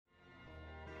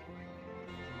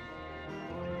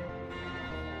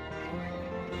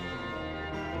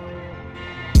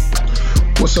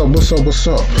What's up? What's up? What's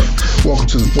up? Welcome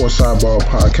to the Sports Sidebar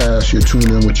Podcast. You're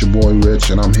tuned in with your boy Rich,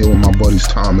 and I'm here with my buddies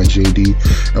Tom and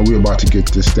JD, and we're about to get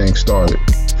this thing started.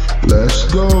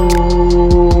 Let's go!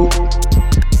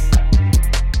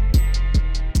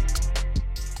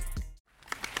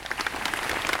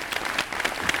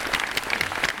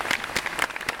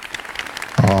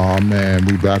 Oh man,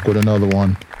 we back with another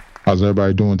one. How's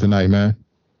everybody doing tonight, man?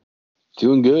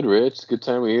 Doing good, Rich. It's a good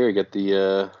time of year. We got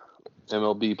the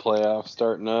MLB playoffs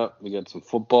starting up. We got some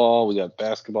football. We got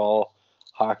basketball,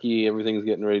 hockey. Everything's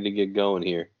getting ready to get going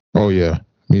here. Oh yeah,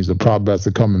 means the prop bets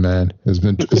are coming, man. It's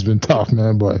been tough,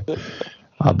 man. But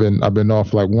I've been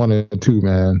off like 1 or 2,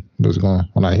 man. But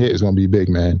when I hit, it's gonna be big,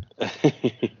 man.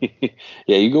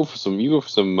 Yeah, you go for some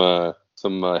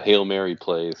Hail Mary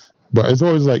plays. But it's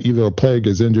always like either a player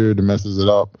gets injured and messes it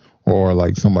up, or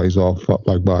like somebody's off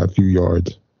like by a few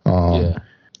yards. Yeah.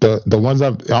 The ones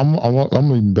I'm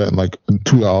even betting like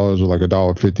 $2 or like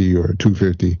 $1.50 or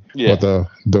 $2.50. Yeah. But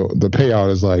the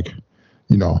payout is like,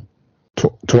 $1,200,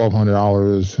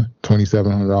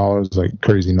 $2,700, like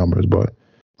crazy numbers. But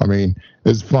I mean,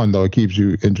 it's fun though. It keeps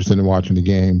you interested in watching the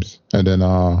games. And then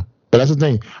but that's the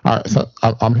thing.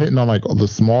 I'm hitting on like the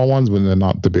small ones, but they're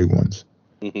not the big ones.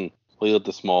 Mm-hmm. Well, you let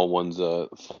the small ones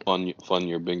fun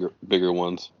your bigger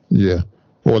ones. Yeah.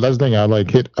 Well, that's the thing. I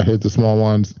hit the small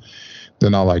ones.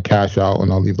 Then I'll like cash out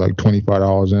and I'll leave like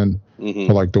 $25 in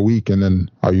for like the week, and then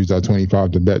I'll use that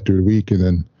 $25 to bet through the week, and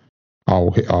then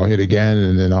I'll hit again,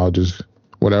 and then I'll just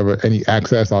any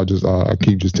access I'll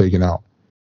keep just taking out.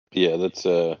 Yeah, that's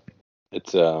just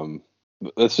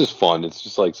fun. It's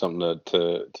just like something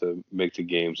to make the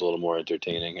games a little more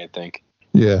entertaining, I think.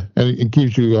 Yeah, and it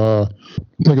keeps you like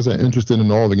I said, interested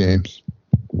in all the games.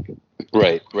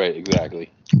 Right, exactly.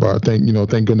 But thank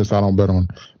goodness I don't bet on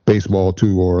baseball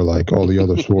too, or like all the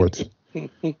other sports. Be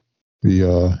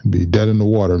dead in the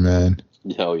water, man.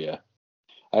 Oh yeah,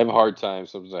 I have a hard time.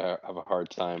 Sometimes I have a hard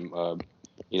time,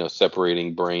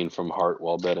 separating brain from heart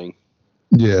while betting.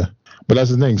 Yeah, but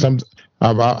that's the thing.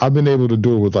 I've been able to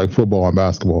do it with like football and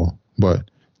basketball, but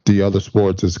the other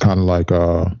sports is kind of like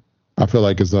I feel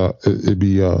like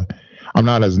I'm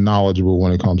not as knowledgeable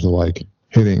when it comes to like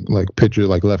hitting like pitcher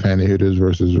like left-handed hitters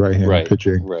versus right-handed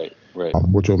pitching. Right.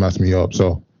 Which will mess me up.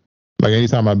 So like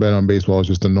anytime I bet on baseball, it's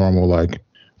just a normal like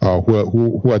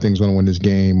who I think is going to win this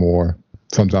game, or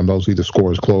sometimes I'll see the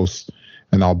score is close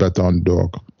and I'll bet the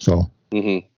underdog. So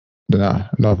then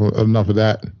enough of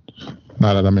that.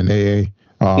 Now that I'm in AA.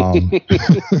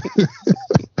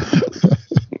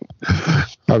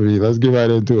 I mean, let's get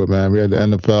right into it, man. We had the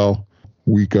NFL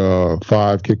week 5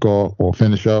 kickoff or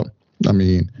finish up. I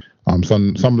mean,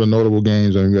 some of the notable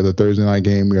games. I mean, we had the Thursday night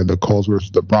game. We had the Colts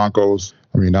versus the Broncos.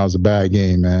 I mean, that was a bad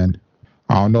game, man.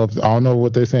 I don't know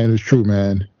what they're saying is true,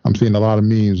 man. I'm seeing a lot of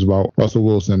memes about Russell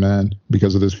Wilson, man,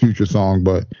 because of this Future song.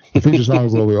 But the Future song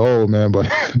is a little bit old, man.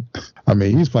 But I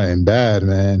mean, he's playing bad,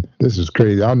 man. This is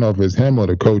crazy. I don't know if it's him or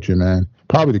the coaching, man.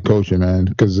 Probably the coaching, man,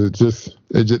 because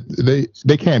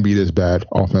they can't be this bad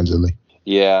offensively.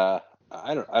 Yeah.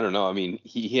 I don't know. I mean,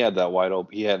 he had that wide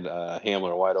open. He had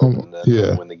Hamler wide open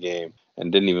to win the game,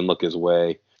 and didn't even look his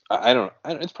way. I don't.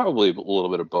 It's probably a little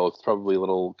bit of both. Probably a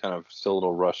little still a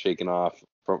little rust shaken off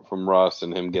from Russ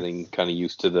and him getting kind of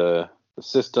used to the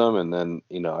system, and then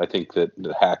I think that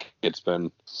Hackett's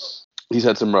he's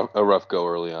had a rough go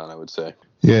early on, I would say.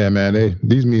 Yeah, man.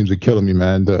 These memes are killing me,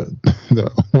 man. The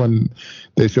when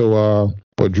they show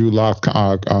what Drew Lock's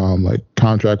like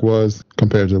contract was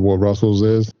compared to what Russell's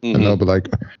is, but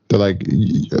they're like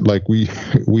we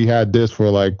had this for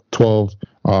like 12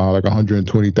 like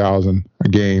 120,000 a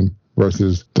game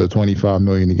versus the 25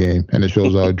 million a game, and it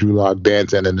shows Drew Lock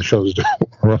dancing and it shows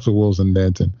Russell Wilson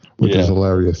dancing, which is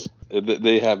hilarious.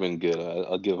 They have been good.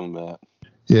 I'll give them that.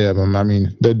 Yeah, but I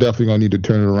mean, they're definitely gonna need to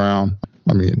turn it around.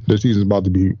 I mean, the season's about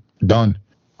to be done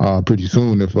pretty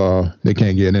soon if they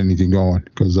can't get anything going,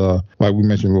 because like we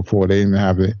mentioned before, they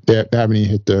haven't even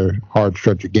hit their hard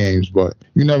stretch of games. But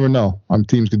you never know.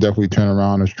 Teams could definitely turn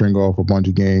around and string off a bunch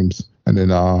of games, and then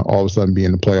all of a sudden be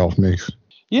in the playoff mix.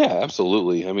 Yeah,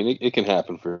 absolutely. I mean, it can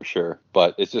happen for sure,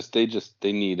 but it's just they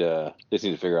need to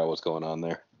figure out what's going on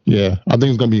there. Yeah, I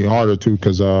think it's gonna be harder too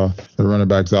because the running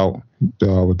back's out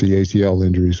with the ACL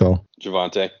injury. So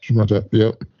Javonte,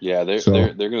 yep. Yeah,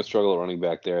 they're gonna struggle at running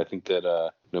back there. I think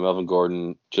that Melvin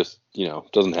Gordon just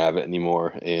doesn't have it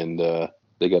anymore, and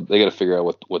they got to figure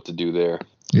out what to do there.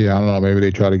 Yeah, I don't know. Maybe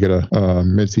they try to get a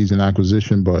mid-season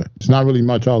acquisition, but it's not really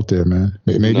much out there, man.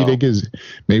 Maybe they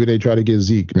try to get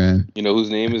Zeke, man. You know whose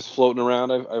name is floating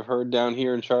around? I've heard down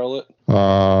here in Charlotte.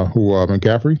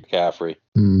 McCaffrey? McCaffrey.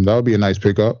 That would be a nice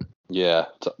pickup. Yeah,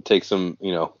 take some,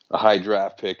 a high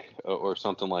draft pick or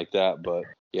something like that. But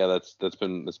yeah, that's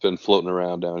been floating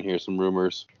around down here. Some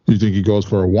rumors. You think he goes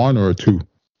for a 1 or a 2?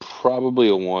 Probably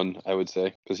a 1, I would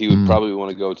say, because he would probably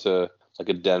want to go to like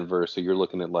a Denver. So you're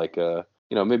looking at like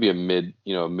maybe a mid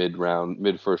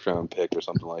first round pick or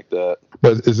something like that.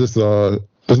 But is this not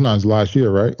his last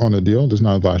year, right? On the deal, this is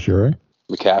not his last year, right?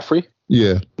 McCaffrey?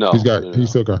 Yeah, no, he's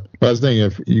still got. But I was thinking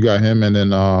if you got him and then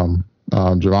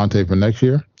Javonte for next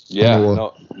year. Yeah, I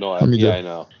know.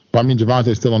 But I mean,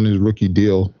 Javonte's still on his rookie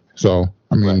deal, so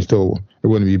I mean, Right. Still it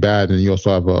wouldn't be bad. And you also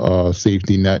have a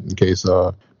safety net in case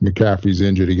McCaffrey's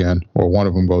injured again or one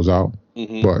of them goes out.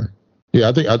 Mm-hmm. But yeah,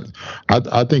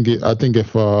 I think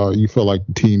if you feel like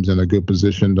the team's in a good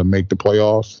position to make the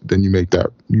playoffs, then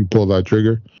you pull that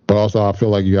trigger. But also, I feel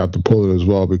like you have to pull it as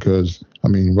well because I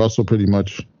mean, Russell pretty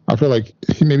much. I feel like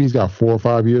he's got 4 or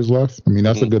 5 years left. I mean,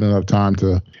 that's a good enough time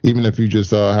to, even if you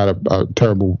just had a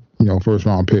terrible, first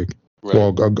round pick. Right.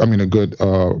 Well, I mean, a good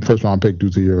first round pick due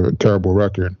to your terrible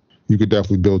record. You could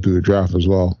definitely build through the draft as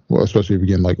well. Well, especially if you're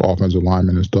getting like offensive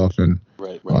linemen and stuff and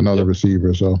another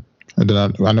receiver. So, and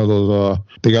then I know those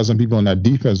they got some people in that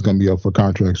defense going to be up for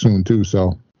contract soon too.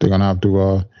 So they're going to have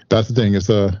to. That's the thing. It's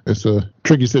a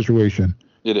tricky situation.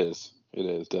 It is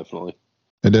definitely.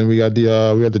 And then we got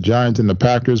the Giants and the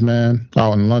Packers, man,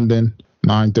 out in London,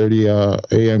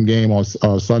 9:30 a.m. game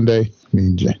on Sunday. I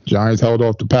mean, Giants held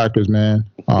off the Packers, man.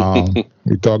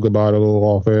 We talked about it a little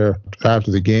off air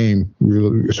after the game. We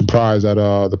were surprised that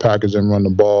the Packers didn't run the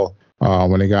ball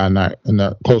when they got in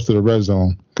that close to the red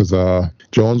zone because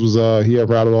Jones was he had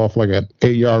rattled off like an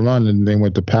 8-yard run and they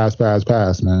went to pass,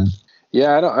 man.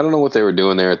 Yeah, I don't know what they were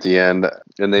doing there at the end,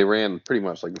 and they ran pretty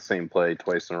much like the same play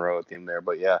twice in a row at the end there.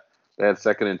 But yeah. They had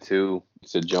 2nd and 2. You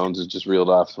said Jones has just reeled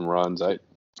off some runs.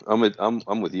 I'm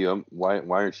with you. Why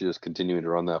aren't you just continuing to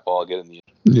run that ball, get in the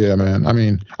end? Yeah, man. I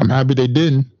mean, I'm happy they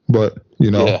didn't, but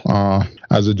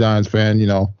as a Giants fan,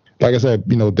 like I said,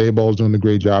 Dayball's doing a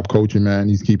great job coaching, man.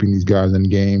 He's keeping these guys in the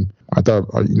game. I thought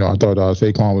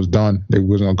Saquon was done. They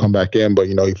wasn't gonna come back in, but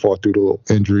he fought through the little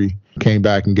injury, came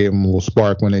back and gave them a little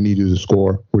spark when they needed to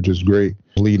score, which is great.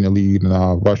 Leading the league in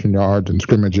rushing yards and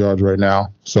scrimmage yards right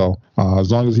now. So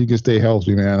as long as he can stay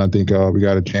healthy, man, I think we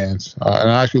got a chance. And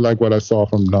I actually like what I saw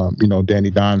from Danny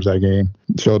Dimes that game.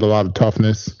 Showed a lot of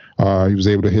toughness. He was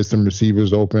able to hit some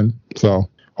receivers open. So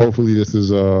hopefully this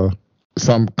is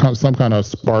some kind of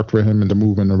spark for him and to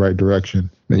move in the right direction.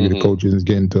 Maybe the coaches is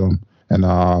getting to him and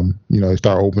they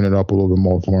start opening it up a little bit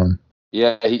more for him.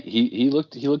 Yeah, he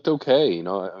looked okay.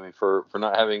 I mean, for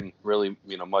not having really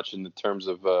much in the terms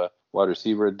of wide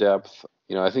receiver depth.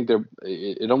 I think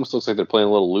it almost looks like they're playing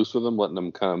a little loose with him, letting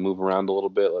them kind of move around a little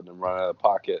bit, letting them run out of the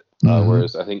pocket.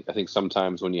 Whereas I think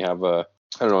sometimes when you have a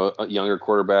younger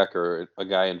quarterback or a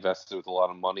guy invested with a lot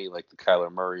of money like the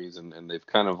Kyler Murrays, and they've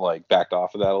kind of like backed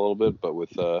off of that a little bit. But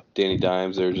with Danny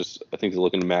Dimes, I think they're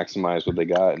looking to maximize what they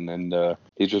got, and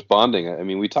he's just bonding. I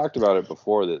mean, we talked about it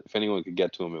before that if anyone could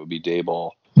get to him, it would be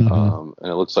Dayball. And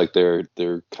it looks like they're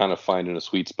kind of finding a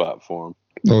sweet spot for him.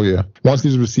 Oh yeah. Once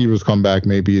these receivers come back,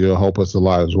 maybe it'll help us a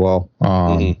lot as well.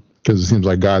 Because it seems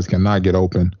like guys cannot get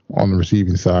open on the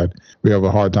receiving side. We have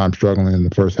a hard time struggling in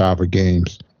the first half of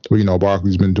games. But,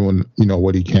 Barkley's been doing,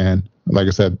 what he can. Like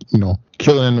I said,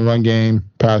 killing in the run game,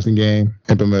 passing game,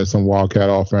 implement some wildcat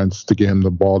offense to get him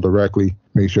the ball directly,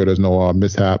 make sure there's no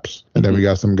mishaps. And then we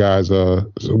got some guys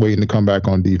waiting to come back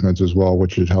on defense as well,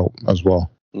 which should help as well.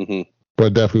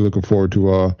 But definitely looking forward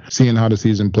to seeing how the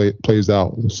season plays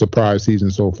out. Surprise season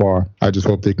so far. I just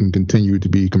hope they can continue to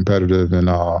be competitive and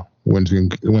win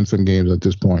some games at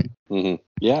this point.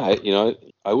 Yeah,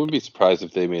 I wouldn't be surprised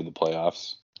if they made the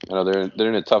playoffs. I know they're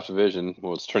in a tough division.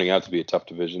 Well, it's turning out to be a tough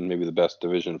division, maybe the best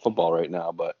division in football right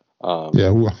now. But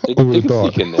yeah, they can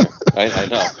sneak in there. I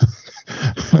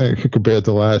know. Compared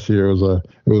to last year, it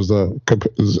was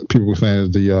people were saying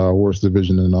it's the worst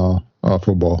division in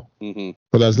football.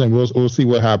 But that's the thing. We'll see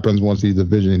what happens once we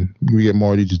get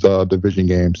more of these division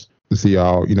games to see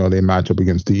how they match up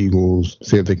against the Eagles.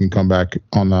 See if they can come back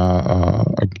on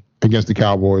against the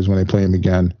Cowboys when they play them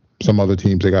again. Some other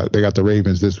teams they got the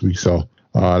Ravens this week, so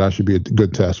that should be a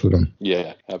good test for them.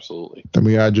 Yeah, absolutely. Then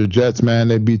we had your Jets, man.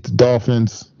 They beat the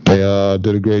Dolphins. They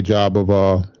did a great job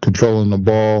of controlling the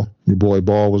ball. Your boy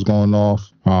Ball was going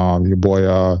off. Your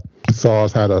boy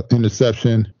Sauce had an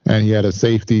interception, and he had a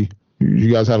safety.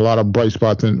 you guys had a lot of bright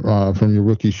spots from your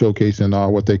rookie showcase and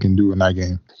what they can do in that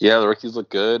game. Yeah, the rookies look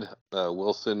good.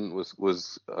 Wilson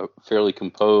was fairly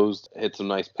composed, hit some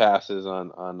nice passes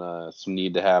on some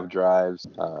need to have drives.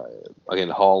 Again,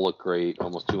 Hall looked great,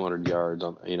 almost 200 yards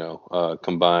on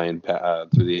combined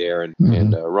through the air and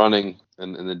running.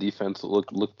 And the defense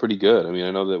looked pretty good. I mean,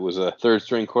 I know that was a third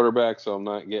string quarterback, so I'm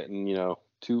not getting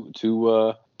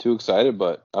too excited,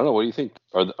 but I don't know. What do you think?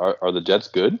 Are the Jets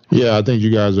good? Yeah, I think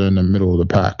you guys are in the middle of the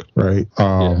pack, right?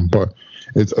 But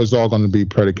it's all going to be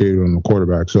predicated on the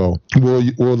quarterback. So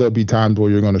will there be times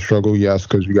where you're going to struggle? Yes,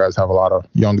 because you guys have a lot of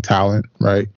young talent,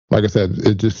 right? Like I said,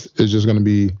 it's just going to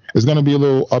be a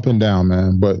little up and down,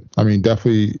 man. But I mean,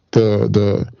 definitely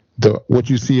the what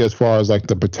you see as far as like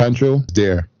the potential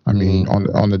there. I mean,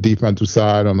 on the defensive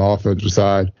side, on the offensive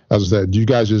side, as I said, you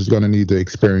guys just going to need the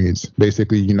experience.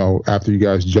 Basically, after you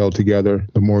guys gel together,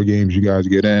 the more games you guys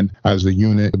get in as a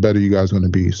unit, the better you guys are going to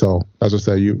be. So, as I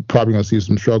said, you're probably going to see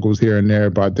some struggles here and there,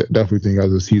 but I definitely think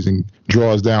as the season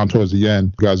draws down towards the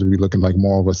end, you guys will be looking like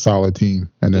more of a solid team.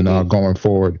 And then going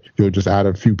forward, you'll just add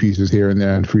a few pieces here and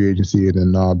there in free agency and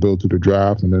then build through the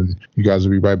draft. And then you guys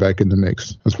will be right back in the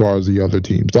mix as far as the other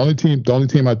teams. The only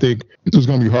team I think is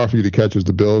going to be hard for you to catch is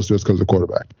the Bills just because of the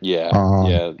quarterback.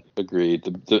 Yeah, agreed.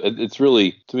 It's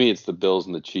really, to me, it's the Bills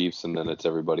and the Chiefs, and then it's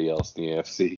everybody else in the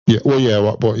AFC. Yeah,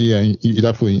 you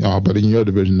definitely. But in your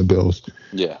division, the Bills.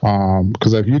 Yeah.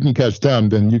 Because if you can catch them,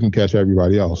 then you can catch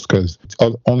everybody else. Because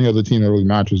only other team that really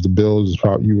matches the Bills is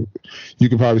probably you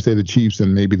could probably say the Chiefs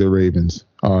and maybe the Ravens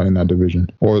in that division,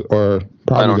 or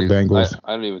probably the Bengals.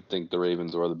 I don't even think the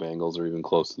Ravens or the Bengals are even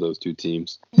close to those two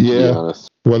teams. Yeah. To be honest.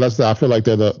 Well, I feel like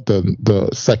they're the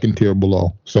second tier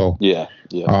below. So yeah.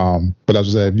 But as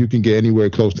I said, if you can get anywhere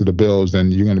close to the Bills,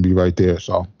 then you're going to be right there.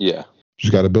 So yeah.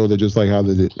 Just got to build it just like how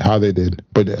they did.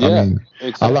 But yeah, I mean,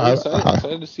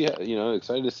 excited to see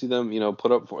excited to see them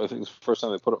put up. I think it's the first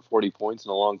time they put up 40 points in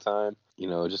a long time.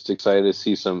 Just excited to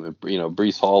see some.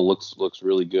 Breece Hall looks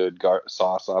really good.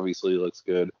 Sauce obviously looks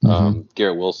good.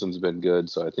 Garrett Wilson's been good.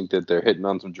 So I think that they're hitting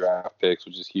on some draft picks,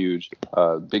 which is huge.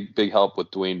 Big help with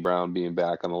Dwayne Brown being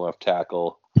back on the left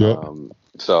tackle. Yep.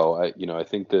 So I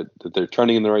think that they're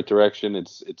turning in the right direction. It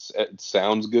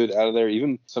sounds good out of there.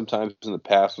 Even sometimes in the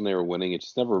past when they were winning, it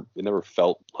never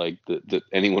felt like that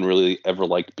anyone really ever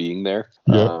liked being there.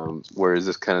 Yep. Whereas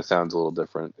this kind of sounds a little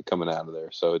different coming out of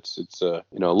there. So it's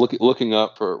looking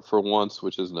up for once,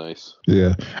 which is nice.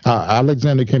 Yeah.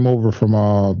 Alexander came over from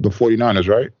the 49ers,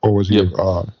 right? Or was he? Yep.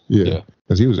 Yeah.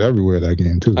 Because he was everywhere that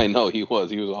game too. I know he was.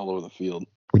 He was all over the field.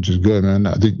 Which is good, man.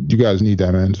 I think you guys need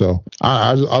that, man. So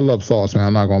I love Sauce, man.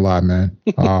 I'm not gonna lie, man.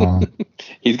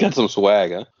 He's got some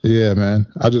swag, huh? Yeah, man.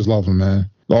 I just love him, man.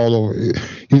 All over.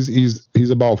 He's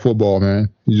about football, man.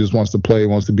 He just wants to play,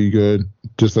 wants to be good.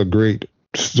 Just a great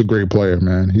player,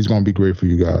 man. He's gonna be great for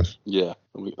you guys. Yeah,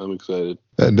 I'm excited.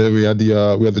 And then we had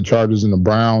the Chargers and the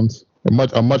Browns.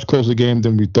 A much closer game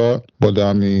than we thought, but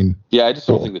I mean. Yeah, I just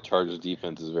don't think the Chargers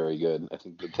defense is very good. I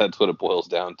think that's what it boils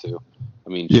down to. I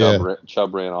mean,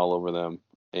 Chubb ran all over them,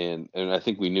 and I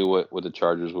think we knew what the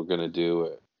Chargers were going to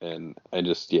do, and I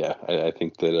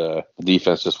think that the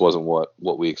defense just wasn't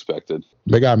what we expected.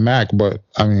 They got Mac, but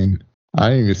I mean, I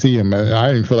didn't even see him, man.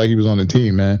 I didn't feel like he was on the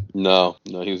team, man. No,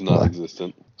 he was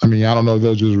non-existent. I mean, I don't know if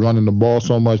they're just running the ball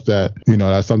so much that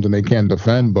that's something they can't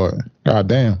defend, but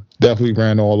goddamn. Definitely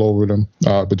ran all over them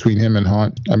between him and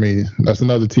Hunt. I mean, that's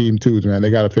another team too, man. They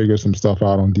got to figure some stuff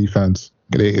out on defense.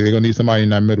 They're going to need somebody in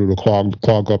that middle to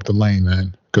clog up the lane,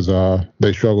 man, because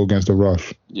they struggle against the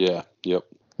rush. Yeah, yep.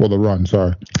 Well, the run,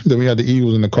 sorry. Then we had the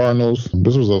Eagles and the Cardinals.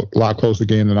 This was a lot closer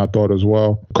game than I thought as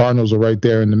well. Cardinals are right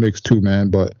there in the mix too,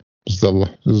 man, but this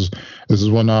is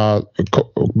when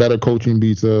better coaching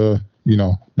beats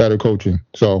better coaching.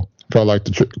 So felt like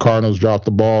the Cardinals dropped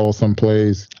the ball some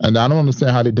plays, and I don't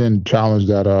understand how they didn't challenge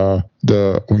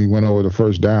that when he went over the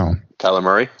first down. Kyler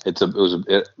Murray, it was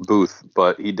a Booth,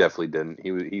 but he definitely didn't.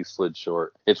 He slid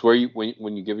short. It's where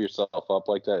when you give yourself up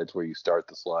like that, it's where you start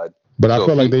the slide. But I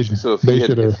feel like they should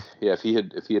have. If he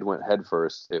had went head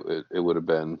first, it would have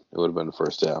been a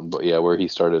first down. But yeah, where he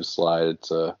started to slide,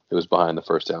 it was behind the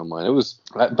first down line.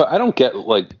 But I don't get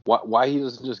why he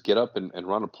doesn't just get up and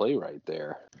run a play right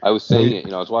there. I was saying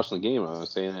it. I was watching the game and I was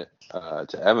saying it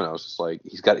to Evan. I was just like,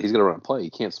 he's got to run a play.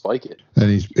 He can't spike it. And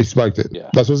he spiked it.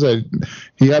 Yeah. That's what I said.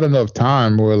 He had enough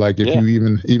time where if you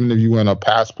even if you went a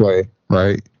pass play,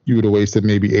 right, you would have wasted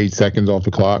maybe 8 seconds off the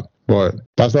clock. But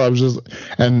that's what I was just,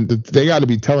 and they got to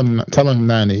be telling him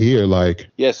that in the ear,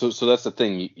 Yeah, so that's the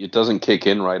thing. It doesn't kick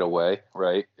in right away,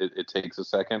 right? It takes a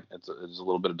second. It's a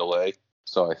little bit of delay.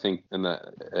 So I think, and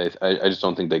that I just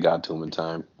don't think they got to him in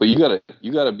time. But you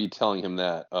gotta be telling him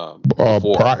that before.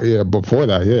 Before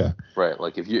that, yeah. Right,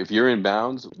 like if you're in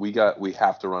bounds, we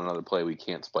have to run another play. We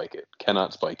can't spike it,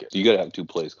 cannot spike it. So you got to have 2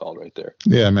 plays called right there.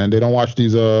 Yeah, man. They don't watch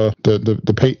these the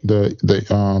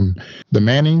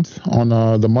Mannings on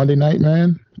the Monday night,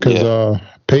 man, because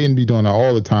Peyton be doing that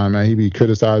all the time, man. He be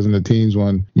criticizing the teams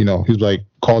when he's like,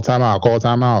 call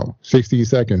timeout, 16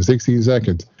 seconds.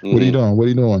 Mm-hmm. What are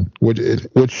you doing?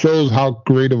 Which shows how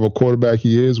great of a quarterback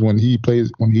he is when he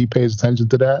pays attention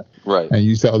to that. Right. And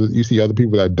you see other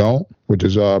people that don't, which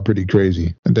is pretty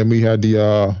crazy. And then we had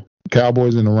the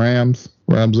Cowboys and the Rams.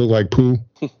 Rams look like poo.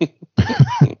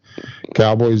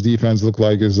 Cowboys defense look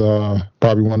like is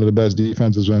probably one of the best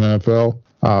defenses in the NFL.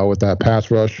 With that pass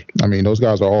rush, I mean, those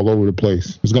guys are all over the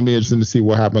place. It's gonna be interesting to see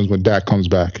what happens when Dak comes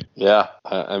back. Yeah,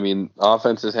 I mean,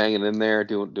 offense is hanging in there,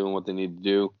 doing what they need to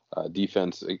do.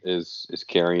 Defense is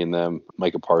carrying them.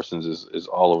 Micah Parsons is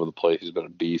all over the place. He's been a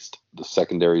beast. The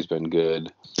secondary's been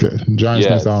good. Giants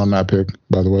missed out on that pick,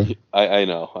 by the way. I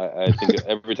know. I think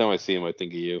every time I see him, I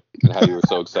think of you and how you were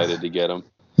so excited to get him.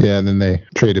 Yeah, and then they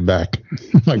traded back.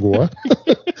 Like, what?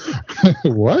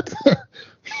 What?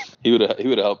 He would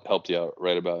have helped you out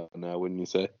right about now, wouldn't you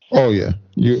say? Oh yeah,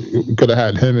 you could have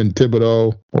had him and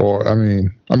Thibodeau, or I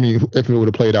mean, if it would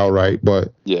have played out right,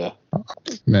 but yeah,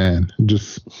 man,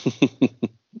 just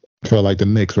feel like the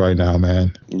Knicks right now,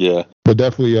 man. Yeah, but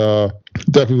definitely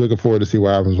looking forward to see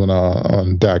what happens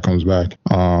when Dak comes back.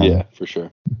 Yeah, for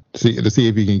sure. See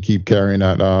if he can keep carrying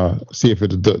that. See if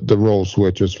it's the role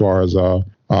switch as far as the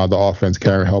offense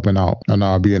helping out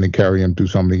and being to carry him through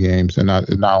some of the games and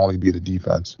not only be the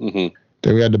defense. Mm-hmm.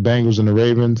 Then we had the Bengals and the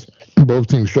Ravens. Both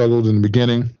teams struggled in the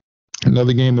beginning.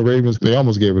 Another game, the Ravens, they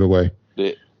almost gave it away.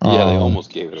 They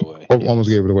almost gave it away. Almost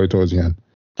gave it away towards the end.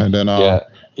 And then it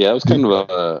was kind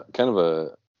of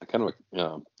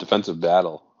a defensive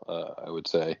battle, I would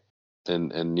say.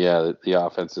 And the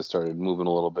offense just started moving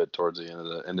a little bit towards the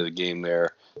end of the game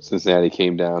there. Cincinnati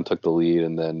came down, took the lead,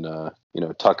 and then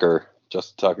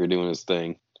Justin Tucker doing his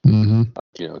thing. Mm-hmm.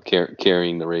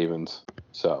 Carrying the Ravens.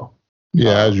 So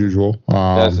as usual.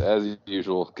 As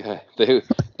usual. I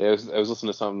was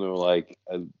listening to something that were like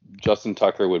Justin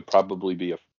Tucker would probably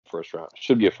be a first round.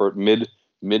 Should be a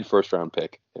mid first round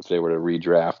pick if they were to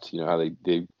redraft. You know how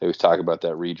they always talk about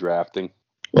that redrafting.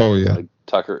 Oh yeah. Like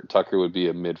Tucker would be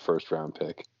a mid first round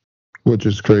pick. Which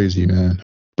is crazy, man.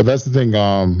 But that's the thing.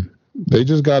 They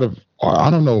just gotta. I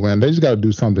don't know, man. They just gotta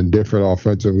do something different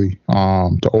offensively.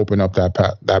 To open up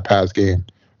that pass game.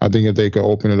 I think if they could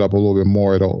open it up a little bit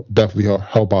more, it'll definitely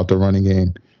help out the running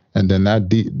game. And then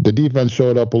the defense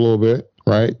showed up a little bit,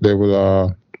 right? They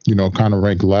were, kind of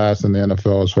ranked last in the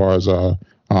NFL as far as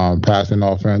passing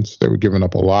offense. They were giving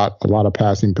up a lot of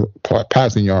passing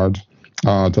yards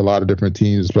to a lot of different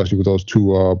teams, especially with those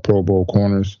 2 Pro Bowl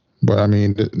corners. But I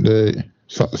mean,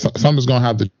 something's gonna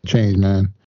have to change,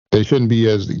 man. They shouldn't be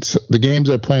the games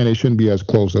they're playing. They shouldn't be as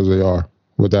close as they are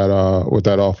with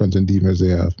that offense and defense they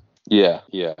have. Yeah.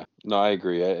 No, I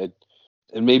agree.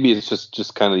 And maybe it's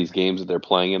just kind of these games that they're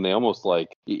playing, and they almost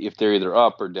like if they're either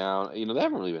up or down. They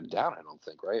haven't really been down. I don't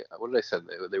think, right? What did I say?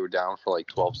 They were down for like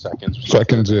 12 seconds.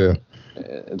 Yeah.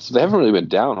 And so they haven't really been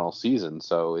down all season.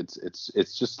 So it's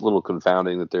just a little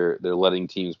confounding that they're letting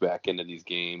teams back into these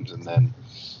games and then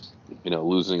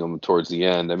losing them towards the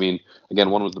end. I mean, again,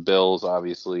 one was the Bills,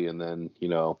 obviously, and then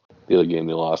the other game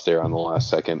they lost there on the last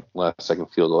second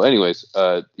field goal. Anyways,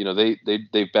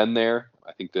 they've been there.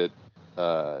 I think that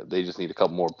they just need a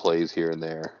couple more plays here and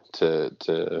there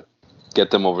to get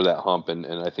them over that hump, and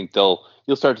I think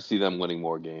you'll start to see them winning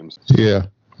more games. Yeah,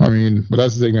 I mean, but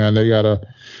that's the thing, man. They gotta.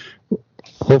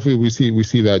 Hopefully, we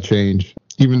see that change.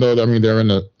 Even though they're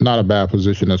in not a bad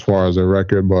position as far as their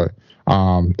record, but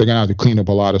they're gonna have to clean up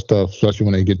a lot of stuff, especially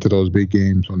when they get to those big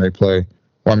games when they play.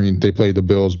 I mean, they play the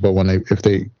Bills, but if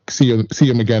they see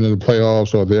them again in the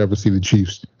playoffs, or if they ever see the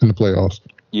Chiefs in the playoffs.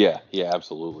 Yeah,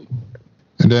 absolutely.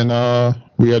 And then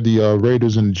we had the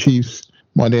Raiders and the Chiefs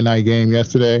Monday night game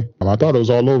yesterday. I thought it was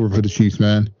all over for the Chiefs,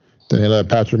 man. Then they let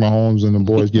Patrick Mahomes and the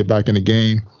boys get back in the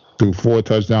game. Threw 4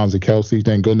 touchdowns to Kelsey.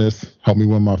 Thank goodness. Helped me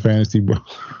win my fantasy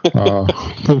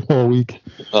football week.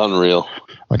 Unreal.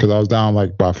 Because I was down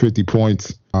like by 50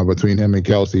 points between him and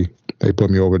Kelsey. They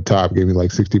put me over the top, gave me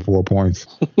like 64 points.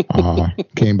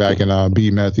 Came back and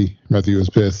beat Matthew. Matthew was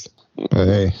pissed. But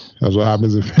hey, that's what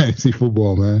happens in fantasy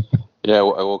football, man. Yeah,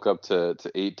 I woke up to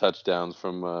 8 touchdowns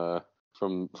from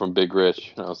Big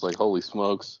Rich, and I was like, holy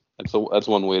smokes, that's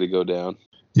one way to go down.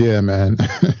 Yeah, man.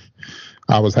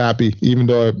 I was happy, even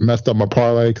though it messed up my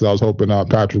parlay, because I was hoping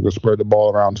Patrick would spread the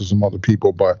ball around to some other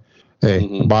people. But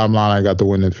hey, bottom line, I got the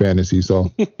win in fantasy,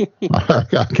 so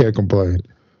I can't complain.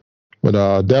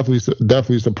 But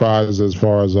definitely surprised as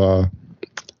far as the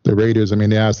Raiders. I mean,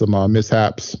 they had some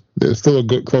mishaps. It's still a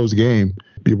good close game.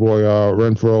 Your boy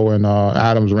Renfro and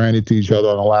Adams ran into each other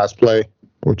on the last play,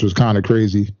 which was kind of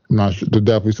crazy. I'm not sure. There's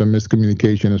definitely some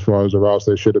miscommunication as far as the routes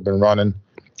they should have been running.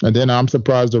 And then I'm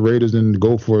surprised the Raiders didn't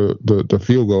go for the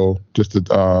field goal, just to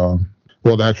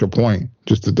the extra point,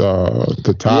 just to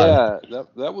tie. Yeah,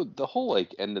 that was the whole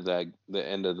end of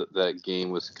that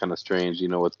game was kind of strange.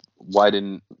 Why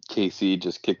didn't KC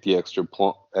just kick the extra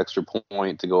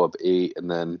point to go up 8,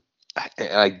 and then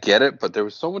I get it, but there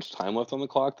was so much time left on the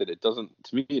clock that it doesn't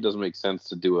make sense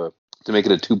to make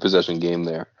it a 2-possession game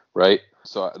there, right?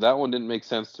 So that one didn't make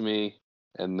sense to me.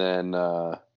 And then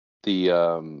them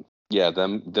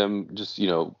just,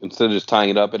 instead of just tying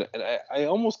it up, and I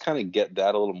almost kind of get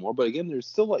that a little more, but again, there's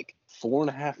still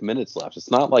 4.5 minutes left. It's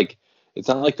not like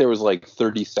there was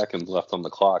 30 seconds left on the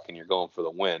clock and you're going for the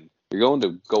win. You're going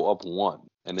to go up 1,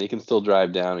 and they can still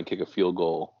drive down and kick a field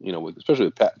goal, especially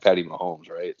with Patty Mahomes,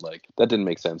 right? That didn't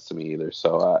make sense to me either.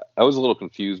 So I was a little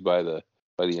confused by the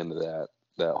end of that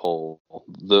whole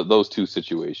those two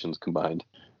situations combined.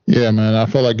 Yeah, man. I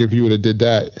felt like if you would have did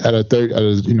that at a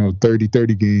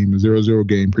 30-30 game, a 0-0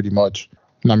 game, pretty much.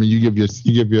 I mean, you give your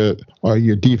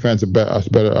defense a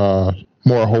better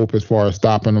more hope as far as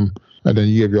stopping them, and then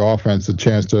you give your offense a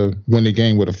chance to win the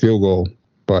game with a field goal.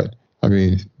 But I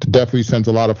mean, definitely sends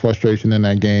a lot of frustration in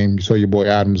that game. You saw your boy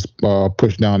Adams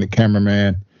push down the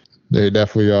cameraman. They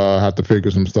definitely have to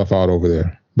figure some stuff out over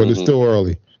there. But it's still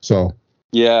early, so.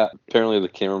 Yeah, apparently the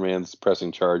cameraman's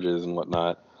pressing charges and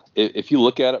whatnot. If you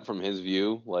look at it from his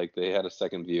view, they had a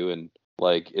second view, and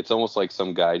it's almost like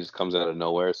some guy just comes out of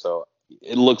nowhere. So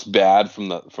it looks bad from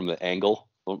the angle.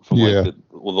 From the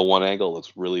one angle, it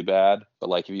looks really bad. But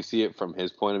if you see it from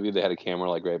his point of view, they had a camera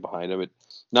right behind him.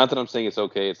 Not that I'm saying it's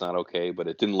okay, it's not okay, but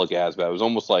it didn't look as bad. It was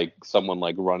almost like someone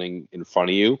running in front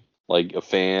of you, like a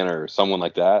fan or someone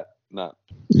like that. Not.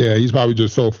 Yeah, he's probably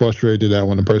just so frustrated that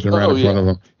when the person ran in front of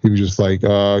him, he was just like,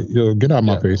 get out of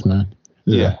my face, man.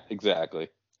 Yeah, exactly.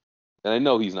 And I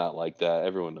know he's not like that.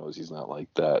 Everyone knows he's not like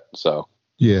that. So.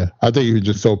 Yeah, I think he was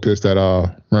just so pissed that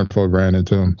Renfro ran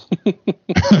into him.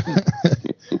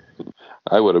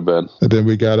 I would have been. And then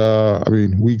we got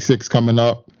week 6 coming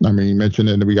up. I mean, you mentioned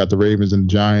it, and we got the Ravens and the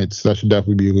Giants. That should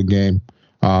definitely be a good game.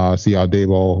 See how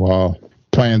Dabo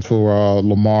plans for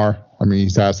Lamar. I mean,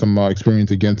 he's had some experience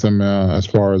against him as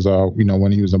far as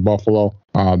when he was in Buffalo.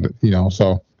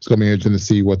 So it's gonna be interesting to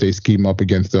see what they scheme up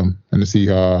against them, and to see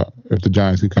if the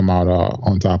Giants could come out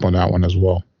on top on that one as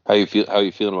well. How you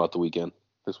feeling about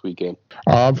this weekend?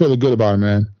 I'm feeling good about it,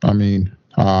 man. I mean,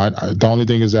 the only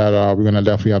thing is that we're gonna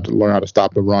definitely have to learn how to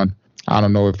stop the run. I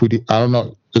don't know.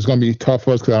 It's gonna be tough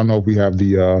for us because I don't know if we have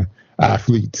the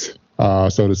athletes, so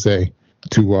to say,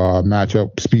 to match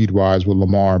up speed-wise with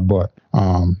Lamar. But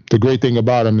the great thing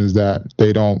about him is that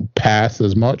they don't pass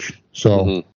as much,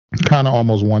 so kind of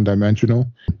almost one-dimensional.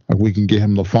 If we can get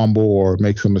him to fumble or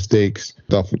make some mistakes,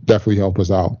 definitely help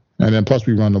us out. And then plus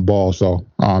we run the ball, so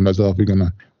that's definitely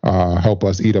gonna help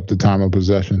us eat up the time of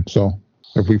possession. So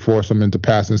if we force him into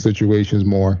passing situations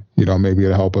more, maybe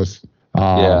it'll help us.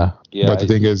 Yeah. But the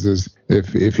thing is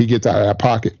if he gets out of that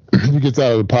pocket,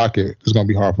 it's gonna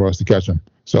be hard for us to catch him.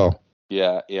 So.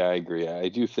 Yeah, I agree. I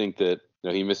do think that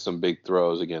he missed some big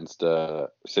throws against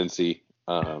Cincy.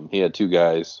 He had 2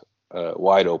 guys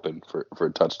wide open for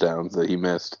touchdowns that he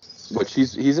missed, which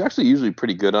he's actually usually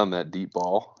pretty good on that deep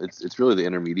ball. It's really the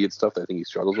intermediate stuff that I think he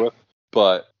struggles with.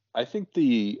 But I think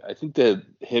that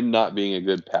him not being a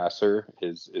good passer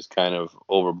is kind of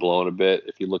overblown a bit.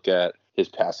 If you look at his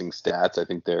passing stats, I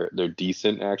think they're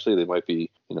decent. Actually, they might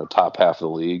be top half of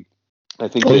the league. I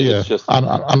think it's just. I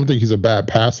don't think he's a bad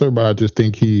passer, but I just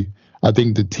think I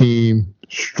think the team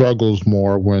struggles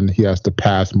more when he has to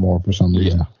pass more for some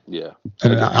reason. Yeah.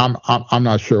 And I'm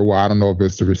not sure why. I don't know if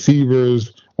it's the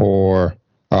receivers or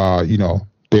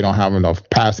they don't have enough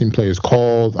passing plays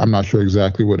called. I'm not sure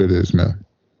exactly what it is, man.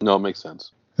 No, it makes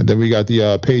sense. And then we got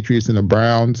the Patriots and the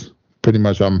Browns. Pretty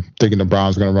much, I'm thinking the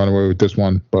Browns are going to run away with this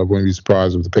one, but wouldn't be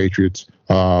surprised if the Patriots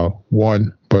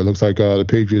won. But it looks like the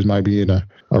Patriots might be in a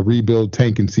rebuild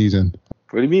tanking season.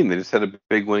 What do you mean? They just had a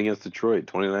big win against Detroit,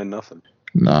 29-0.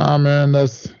 Nah, man,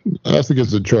 that's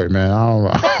against Detroit, man. I don't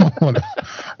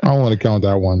want to count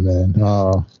that one, man.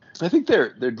 I think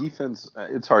their defense.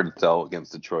 It's hard to tell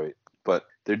against Detroit, but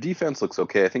their defense looks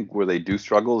okay. I think where they do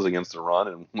struggle is against the run,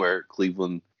 and where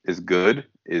Cleveland is good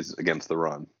is against the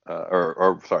run,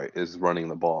 is running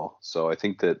the ball. So I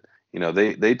think that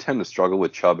they tend to struggle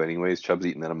with Chubb anyways. Chubb's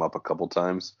eaten them up a couple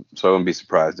times, so I wouldn't be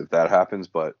surprised if that happens.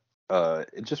 But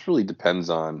it just really depends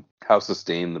on how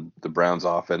sustained the Browns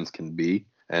offense can be,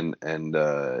 and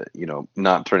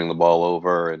not turning the ball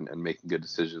over and making good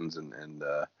decisions, and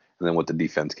then what the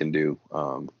defense can do.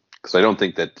 Because I don't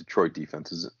think that Detroit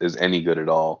defense is any good at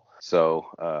all. So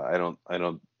I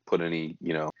don't put any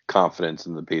confidence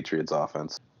in the Patriots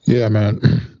offense. Yeah, man.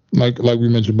 Like we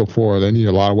mentioned before, they need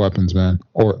a lot of weapons, man,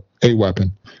 or a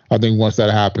weapon. I think once that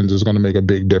happens, it's going to make a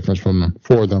big difference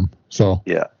for them. So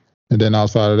yeah. And then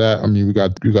outside of that, I mean, you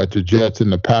got the Jets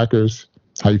and the Packers.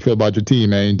 How you feel about your team,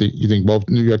 man? You think both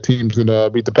New York teams gonna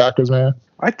beat the Packers, man?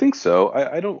 I think so.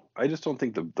 I just don't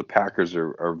think the Packers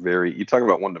are very. You talk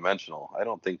about one dimensional. I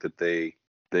don't think that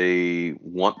they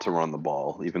want to run the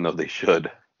ball, even though they should.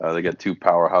 They got two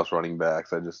powerhouse running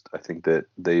backs. I think that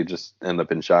they just end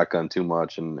up in shotgun too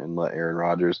much and let Aaron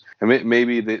Rodgers. And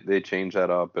maybe they change that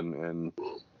up.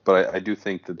 But I do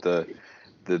think that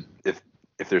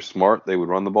if they're smart, they would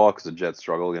run the ball, because the Jets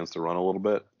struggle against the run a little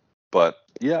bit. But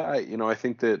yeah, I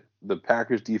think that the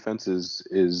Packers defense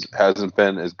hasn't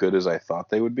been as good as I thought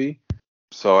they would be.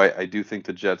 So I do think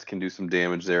the Jets can do some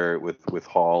damage there with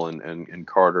Hall and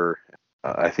Carter.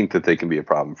 I think that they can be a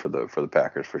problem for the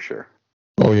Packers for sure.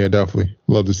 Oh yeah, definitely. I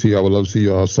would love to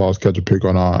see Sauce catch a pick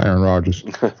on Aaron Rodgers.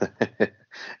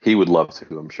 He would love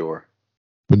to, I'm sure.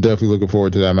 But definitely looking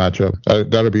forward to that matchup.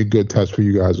 That'll be a good test for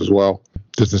you guys as well,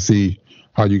 just to see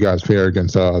how you guys fare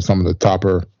against some of the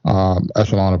topper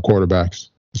echelon of quarterbacks,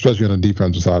 especially on the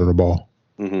defensive side of the ball.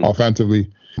 Mm-hmm.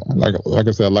 Offensively, like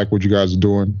I said, I like what you guys are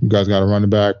doing. You guys got a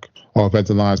running back,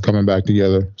 offensive line's coming back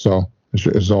together. So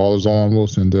it's all on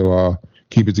Wilson to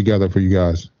keep it together for you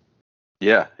guys.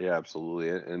 Yeah, absolutely.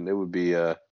 And it would be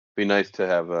nice to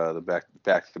have the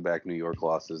back-to-back New York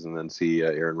losses and then see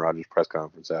Aaron Rodgers' press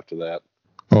conference after that.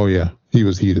 Oh yeah, he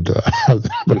was heated. He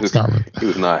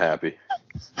was not happy.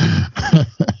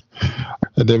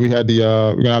 And then we're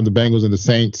gonna have the Bengals and the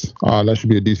Saints. That should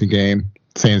be a decent game.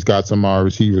 Saints got some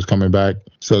receivers coming back,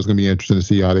 so it's gonna be interesting to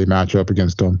see how they match up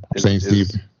against them.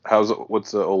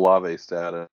 What's Olave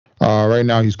status? Right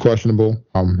now he's questionable.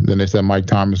 Then they said Mike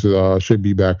Thomas should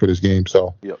be back for this game.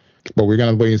 So, yep. But we're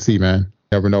gonna wait and see, man.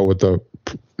 Never know with the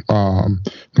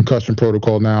concussion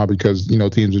protocol now, because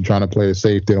teams are trying to play it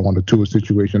safe. They don't want a Tua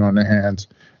situation on their hands.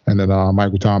 And then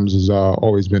Michael Thomas has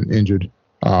always been injured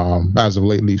as of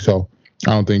lately, so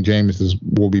I don't think Jameis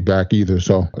will be back either.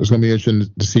 So it's gonna be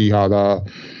interesting to see how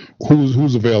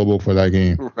who's available for that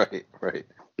game. Right.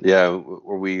 Yeah,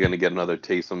 are we gonna get another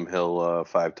Taysom Hill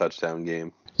 5-touchdown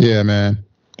game? Yeah, man.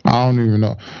 I don't even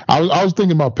know. I was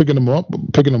thinking about picking him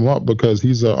up because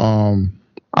he's a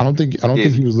I don't think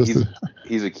he was listed.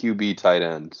 He's a QB tight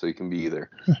end, so he can be either.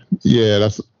 Yeah,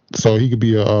 so he could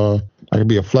be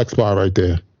a flex spot right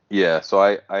there. Yeah, so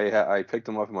I picked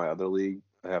him up in my other league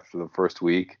after the first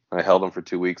week. I held him for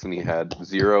 2 weeks, and he had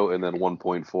 0 and then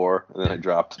 1.4, and then I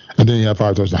dropped. And then he had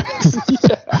 5 touchdowns.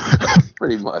 Yeah,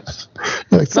 pretty much.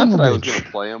 Not that I was going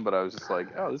to play him, but I was just like,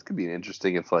 oh, this could be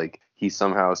interesting if he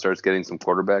somehow starts getting some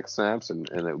quarterback snaps, and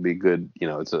it would be good.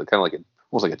 It's kind of like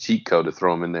almost like a cheat code to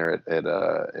throw him in there at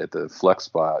the flex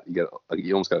spot. You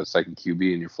almost got a second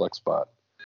QB in your flex spot.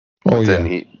 Oh, then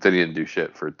he didn't do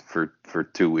shit for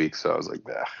 2 weeks, so I was like,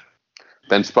 bah.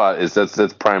 Bench spot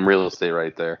that's prime real estate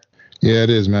right there. Yeah, it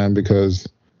is, man, because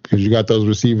you got those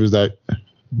receivers that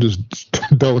just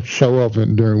don't show up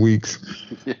during weeks,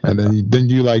 yeah. And then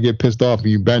you get pissed off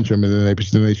and you bench them, and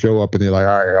then they show up and they're like,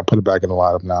 all right, I'll put it back in the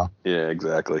lineup now. Yeah,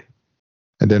 exactly.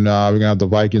 And then we're gonna have the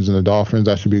Vikings and the Dolphins.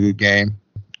 That should be a good game.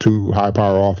 2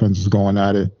 high-power offenses going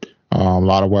at it. A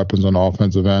lot of weapons on the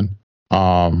offensive end.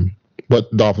 But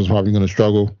the Dolphins probably going to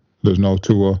struggle. There's no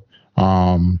Tua.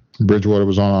 Bridgewater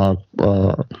was on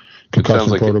a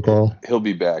concussion protocol. He'll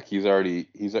be back. He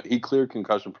cleared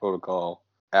concussion protocol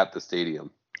at the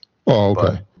stadium. Oh,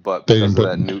 okay. But because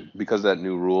of that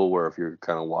new rule where if you're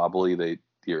kind of wobbly,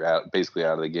 you're basically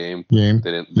out of the game. They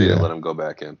didn't let him go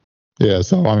back in. Yeah.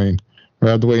 So I mean, we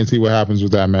have to wait and see what happens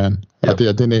with that, man. Yep.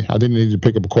 I think they need to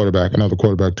pick up another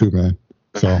quarterback too, man.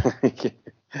 So.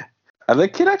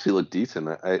 That kid actually looked decent.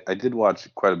 I did watch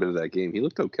quite a bit of that game. He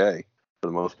looked okay for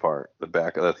the most part. The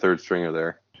back of the third stringer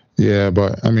there. Yeah,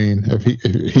 but I mean, if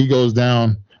he goes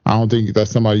down, I don't think that's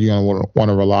somebody you're gonna want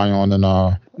to rely on in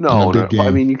a big game.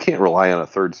 I mean, you can't rely on a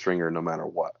third stringer no matter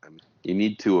what. I mean, you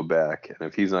need Tua back, and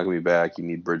if he's not gonna be back, you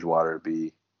need Bridgewater to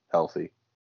be healthy.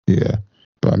 Yeah,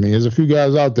 but I mean, there's a few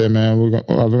guys out there, man. We're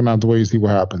gonna have to wait and see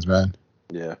what happens, man.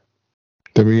 Yeah.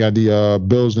 Then we got the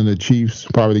Bills and the Chiefs,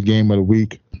 probably the game of the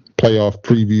week. Playoff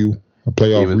preview, a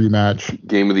playoff rematch.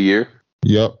 Game of the year?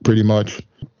 Yep, pretty much.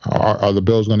 Are the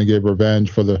Bills going to get revenge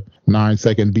for the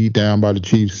 9-second beatdown by the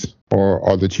Chiefs, or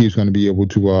are the Chiefs going to be able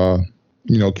to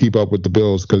keep up with the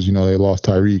Bills because they lost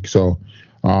Tyreek. So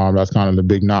that's kind of the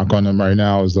big knock on them right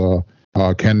now is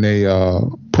can they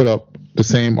put up the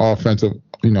same offensive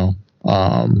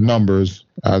numbers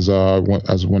as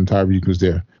when Tyreek was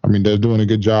there. I mean, they're doing a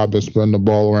good job of spreading the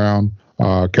ball around.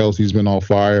 Kelsey's been on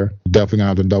fire. Definitely gonna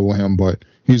have to double him, but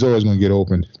he's always gonna get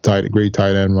open. Great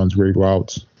tight end, runs great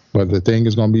routes. But the thing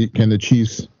is gonna be, can the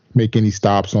Chiefs make any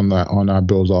stops on that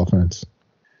Bills offense?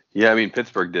 Yeah, I mean,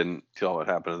 Pittsburgh didn't tell what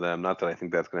happened to them. Not that I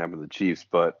think that's gonna happen to the Chiefs,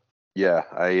 but yeah,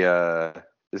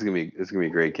 this is gonna be a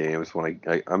great game.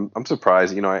 I'm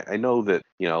surprised. I know that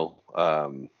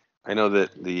I know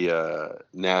that the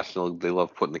national, they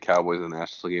love putting the Cowboys in the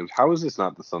national games. How is this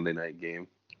not the Sunday night game?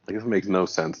 Like, this makes no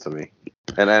sense to me.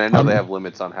 And I know they have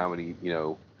limits on how many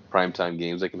primetime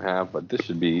games they can have, but this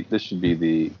should be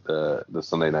the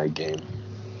Sunday night game.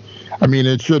 I mean,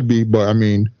 it should be, but I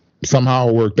mean, somehow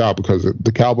it worked out because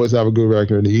the Cowboys have a good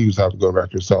record and the Eagles have a good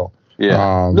record. So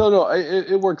yeah,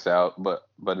 it works out, but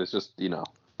it's just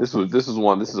this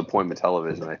is appointment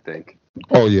television, I think.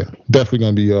 Oh yeah, definitely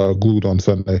gonna be glued on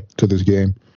Sunday to this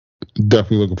game.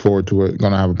 Definitely looking forward to it.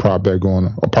 Gonna have a parlay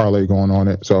going on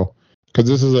it. So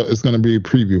because it's gonna be a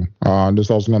preview. This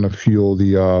is also gonna fuel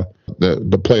the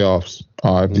playoffs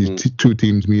if these two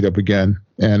teams meet up again.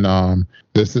 And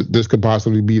this could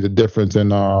possibly be the difference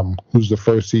in who's the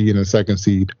first seed and the second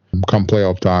seed come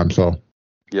playoff time. So.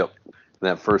 Yep.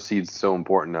 That first seed's so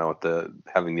important now with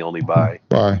having the only bye.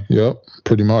 Yep,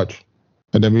 pretty much.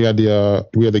 And then we had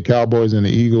the Cowboys and the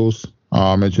Eagles.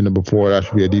 I mentioned it before. That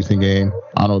should be a decent game.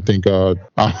 I don't think Dak's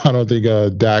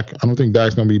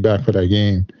gonna be back for that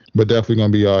game, but definitely gonna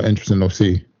be interesting to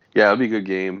see. Yeah, it'll be a good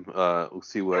game. We'll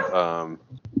see what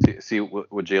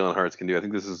Jalen Hurts can do. I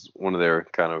think this is one of their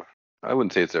kind of, I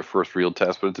wouldn't say it's their first real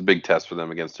test, but it's a big test for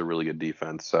them against a really good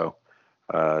defense. So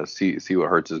see what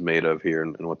Hurts is made of here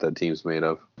and what that team's made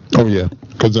of. Oh yeah,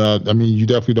 because I mean, you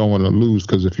definitely don't want to lose,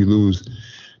 because if you lose,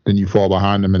 then you fall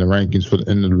behind them in the rankings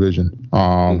in the division.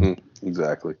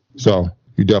 Exactly. So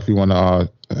you definitely want to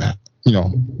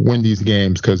win these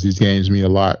games, because these games mean a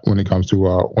lot when it comes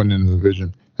to winning the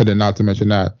division. And then not to mention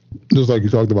that, just like you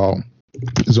talked about,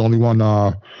 there's only one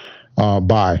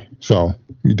bye. So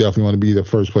you definitely want to be the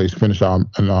first place, finish out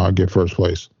and get first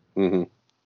place. Mm-hmm.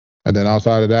 And then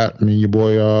outside of that, I mean, your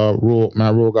boy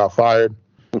Matt Rhule got fired.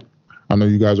 I know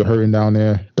you guys are hurting down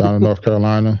in North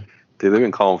Carolina. Dude, they've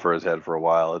been calling for his head for a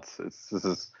while.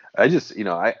 I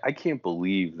can't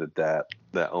believe that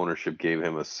ownership gave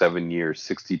him a 7-year,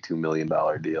 $62 million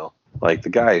deal. Like, the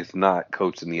guy has not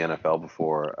coached in the NFL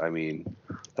before. I mean,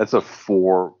 that's a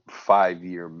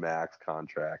 4-5-year max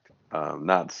contract,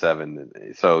 not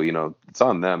 7. So it's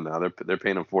on them now. They're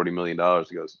paying him $40 million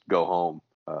to go home.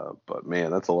 But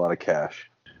man, that's a lot of cash.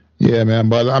 Yeah, man.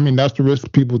 But I mean, that's the risk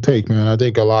people take, man. I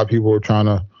think a lot of people are trying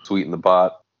to sweeten the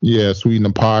pot. Yeah, sweeten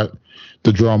the pot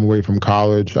to draw them away from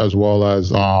college, as well as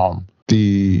the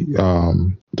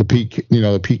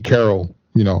Pete Carroll.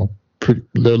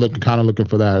 They're looking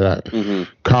for that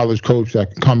college coach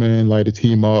that can come in, light a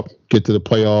team up, get to the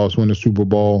playoffs, win the Super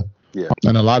Bowl. Yeah,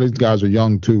 and a lot of these guys are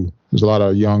young too. There's a lot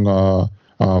of young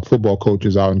football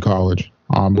coaches out in college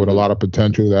with a lot of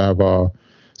potential to have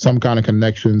some kind of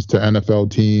connections to NFL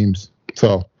teams.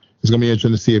 So it's going to be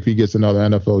interesting to see if he gets another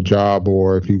NFL job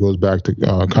or if he goes back to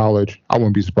college. I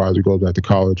wouldn't be surprised if he goes back to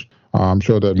college. I'm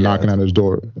sure they're knocking at his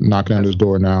door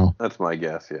now. That's my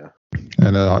guess, yeah.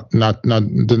 And not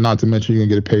to mention you're going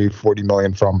to get paid $40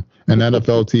 million from an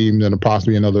NFL team and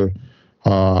possibly another.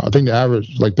 I think the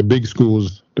average, like the big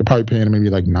schools, they're probably paying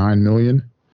maybe like $9 million,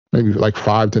 maybe like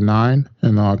 5 to 9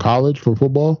 in college for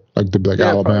football, like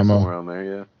Alabama. Somewhere around there,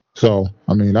 yeah. So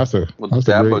I mean,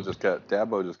 Dabo just got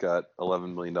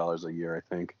 $11 million a year, I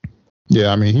think.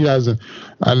 Yeah, I mean, he hasn't,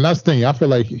 and that's the thing. I feel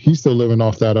like he's still living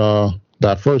off that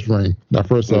first ring,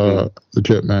 the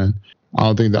chip, man. I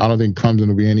don't think Clemson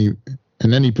will be in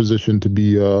any position to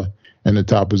be in the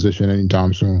top position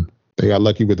anytime soon. They got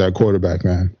lucky with that quarterback,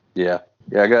 man. Yeah.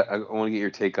 I want to get your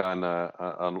take on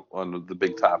the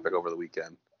big topic over the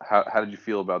weekend. How did you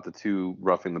feel about the two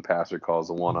roughing the passer calls,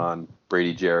 the one on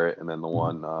Brady Jarrett and then the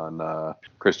one on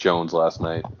Chris Jones last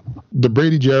night? The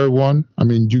Brady Jarrett one, I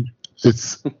mean,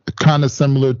 it's kind of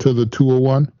similar to the Tua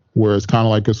one, where it's kind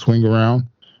of like a swing around.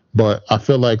 But I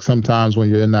feel like sometimes when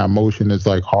you're in that motion, it's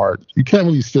like hard. You can't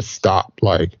really just stop.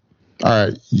 Like, all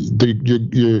right,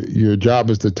 your job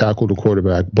is to tackle the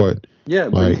quarterback, but yeah,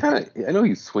 but I know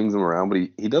he swings him around, but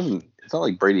he doesn't. It's not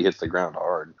like Brady hits the ground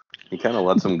hard. He kind of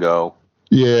lets him go.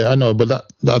 Yeah, I know, but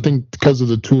I think because of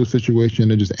the Tua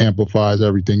situation, it just amplifies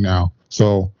everything now.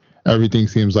 So everything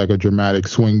seems like a dramatic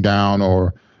swing down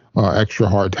or extra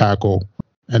hard tackle.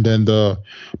 And then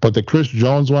but the Chris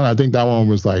Jones one, I think that one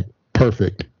was like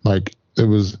perfect. Like there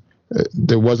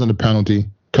wasn't a penalty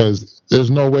because there's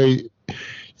no way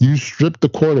you strip the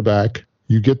quarterback,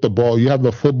 you get the ball, you have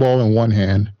the football in one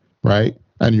hand, right?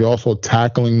 And you're also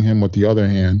tackling him with the other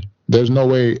hand. There's no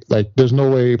way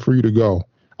for you to go.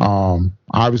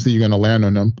 Obviously you're gonna land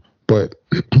on him, but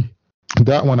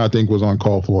that one I think was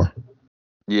uncalled for.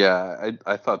 Yeah,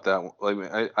 I thought that. I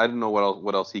mean, I don't know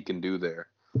what else he can do there.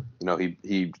 You know,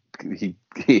 he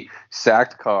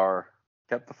sacked Carr,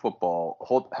 kept the football,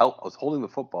 was holding the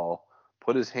football,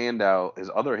 put his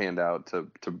other hand out to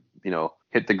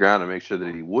hit the ground and make sure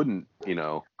that he wouldn't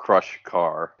crush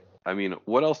Carr. I mean,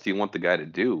 what else do you want the guy to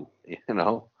do? You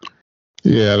know.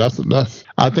 Yeah, that's.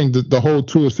 I think that the whole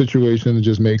Tua situation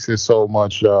just makes it so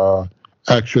much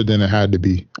extra than it had to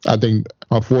be. I think,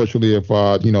 unfortunately, if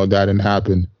that didn't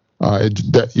happen,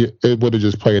 it would have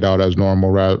just played out as normal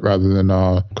rather than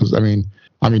because I mean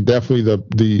definitely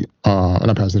the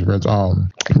not pass interference,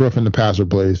 roughing the passer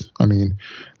plays. I mean,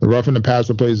 the roughing the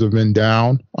passer plays have been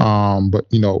down, but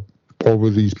over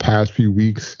these past few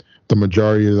weeks, the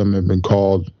majority of them have been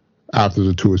called after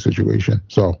the Tua situation.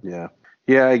 So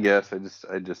yeah, I guess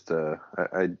I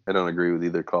don't agree with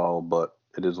either call, but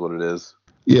it is what it is.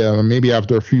 Yeah, maybe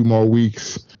after a few more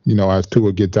weeks, as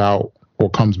Tua gets out or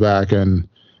comes back and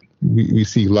we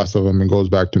see less of him and goes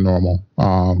back to normal.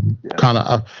 I kind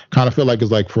of feel like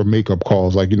it's like for makeup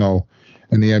calls, like in the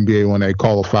NBA when they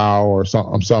call a foul or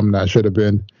something that should have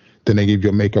been, then they give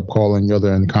you a makeup call and the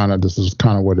other, and this is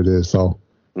kind of what it is. So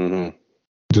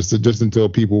just until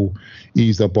people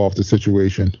ease up off the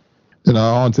situation. And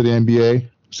on to the NBA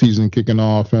season kicking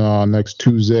off next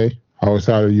Tuesday. How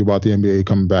excited are you about the NBA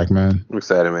coming back, man? I'm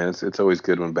excited, man. It's always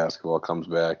good when basketball comes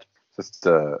back. Just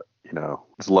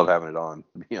just love having it on.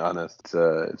 To be honest,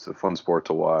 it's a fun sport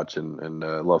to watch and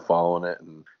love following it.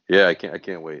 And yeah, I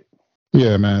can't wait.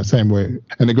 Yeah, man, same way.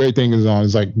 And the great thing is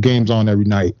it's like games on every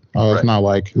night. Right. It's not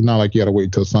like you got to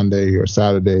wait till Sunday or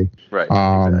Saturday. Right.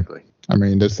 Exactly. I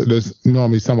mean, there's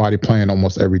normally somebody playing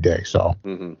almost every day. So.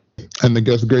 Mm-hmm. And the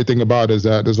great thing about it is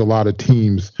that there's a lot of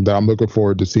teams that I'm looking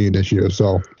forward to seeing this year.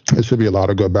 So it should be a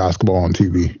lot of good basketball on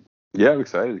TV. Yeah, I'm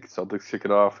excited. Celtics kick it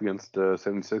off against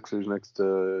 76ers next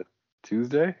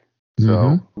Tuesday.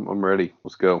 So I'm ready.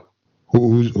 Let's go.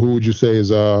 Who would you say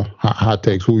is hot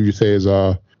takes? Who would you say is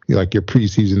like your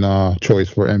preseason choice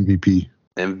for MVP?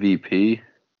 MVP?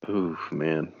 Ooh,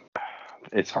 man.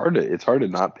 It's hard to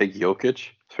not pick Jokic.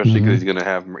 Especially because he's gonna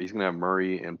have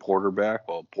Murray and Porter back.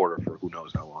 Well, Porter for who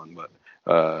knows how long, but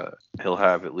he'll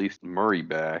have at least Murray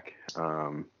back.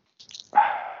 I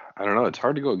don't know. It's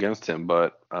hard to go against him,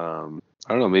 but I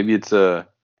don't know. Maybe it's a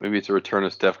return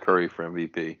of Steph Curry for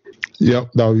MVP.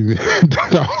 Yep, that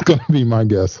was gonna be my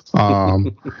guess.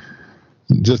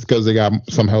 Just because they got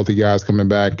some healthy guys coming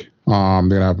back, they're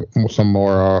gonna have some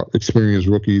more experienced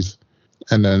rookies.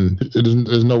 And then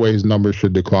there's no way his numbers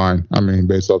should decline. I mean,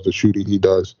 based off the shooting he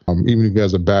does, even if he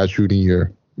has a bad shooting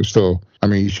year, still, I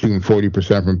mean, he's shooting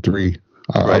 40% from three.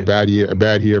 Right. A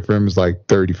bad year for him is like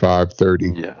 35,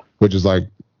 30, which is like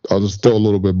still a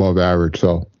little bit above average.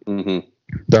 So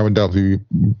that would definitely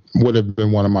would have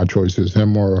been one of my choices,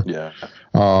 him or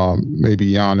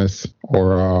maybe Giannis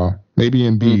or maybe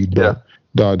Embiid,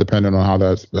 but depending on how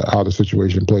the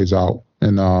situation plays out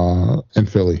in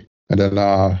Philly. And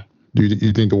then do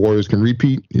you think the Warriors can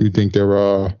repeat? You think they're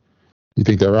out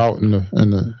in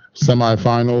the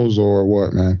semifinals or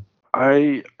what, man?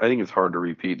 I think it's hard to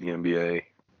repeat in the NBA.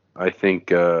 I think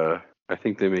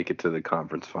they make it to the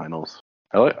conference finals.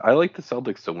 I like the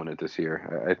Celtics to win it this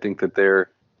year. I think that they're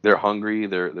hungry.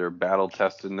 They're battle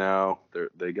tested now.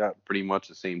 They got pretty much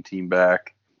the same team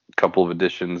back. A couple of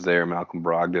additions there. Malcolm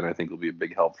Brogdon, I think, will be a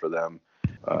big help for them.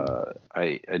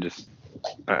 I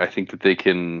think that they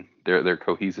can. Their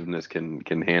cohesiveness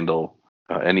can handle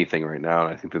anything right now.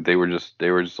 And I think that they were just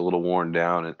a little worn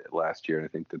down last year. And I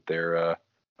think that they're. I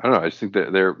don't know. I just think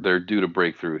that they're due to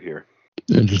break through here.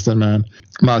 Interesting, man.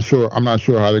 I'm not sure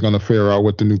how they're going to fare out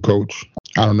with the new coach.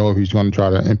 I don't know if he's going to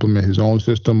try to implement his own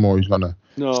system or he's going to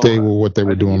stay with what they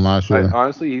were doing last year.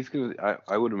 Honestly, he's going to.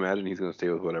 I would imagine he's going to stay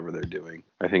with whatever they're doing.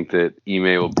 I think that Ime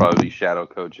will probably be shadow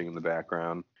coaching in the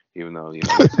background, even though they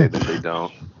say that they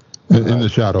don't. In the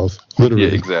shadows, literally.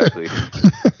 Yeah, exactly.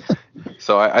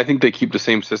 So I think they keep the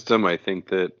same system. I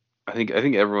think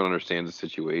everyone understands the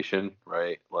situation,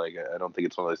 right? Like I don't think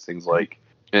it's one of those things like,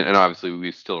 and obviously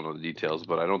we still don't know the details,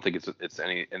 but I don't think it's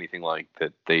anything like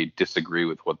that. They disagree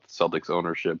with what the Celtics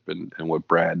ownership and what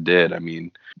Brad did. I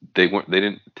mean, they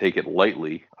didn't take it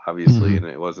lightly. obviously, and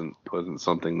it wasn't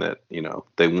something that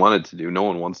they wanted to do. No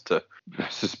one wants to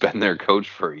suspend their coach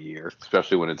for a year,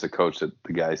 especially when it's a coach that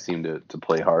the guys seem to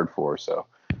play hard for. So,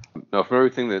 no, from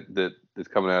everything that is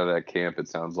coming out of that camp, it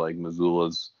sounds like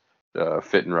Missoula's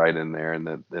fitting right in there, and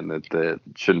that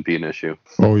shouldn't be an issue.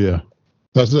 Oh yeah.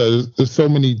 That's it. There's so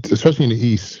many, especially in the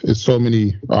East. It's so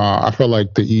many. I feel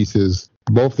like the East is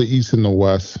both the East and the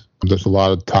West. There's a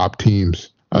lot of top teams.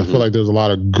 I feel like there's a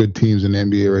lot of good teams in the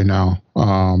NBA right now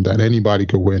that anybody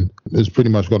could win. It's pretty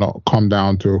much going to come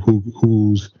down to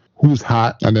who's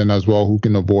hot, and then as well who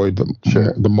can avoid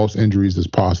the most injuries as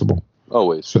possible.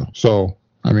 Always. So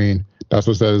I mean, that's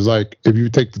what it says. Like if you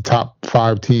take the top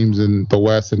 5 teams in the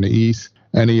West and the East,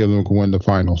 any of them can win the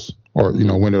finals or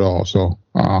win it all. So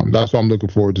that's what I'm looking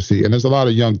forward to see. And there's a lot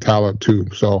of young talent too.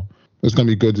 So it's going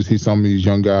to be good to see some of these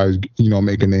young guys,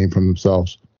 make a name for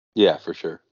themselves. Yeah, for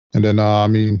sure. And then,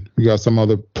 we got some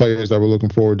other players that we're looking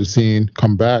forward to seeing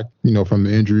come back, from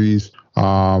the injuries. We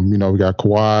got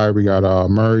Kawhi, we got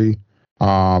Murray,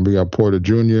 we got Porter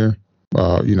Jr.,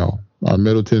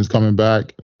 Middleton's coming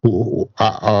back,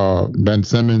 Ben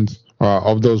Simmons.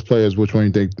 Of those players, which one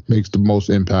do you think makes the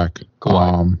most impact?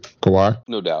 Kawhi?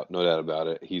 No doubt about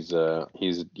it. He's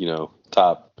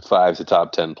top 5 to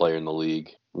top 10 player in the league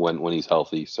when he's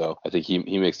healthy. So I think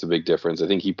he makes a big difference. I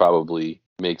think he probably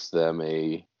makes them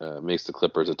makes the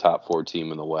Clippers a top 4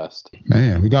 team in the West.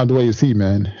 Man, we got the way you see,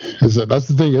 man. That's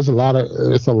the thing. It's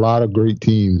a lot of great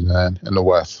teams, man, in the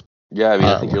West. Yeah, I mean,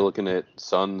 I think you're looking at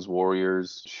Suns,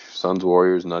 Warriors,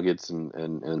 Nuggets,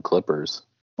 and Clippers.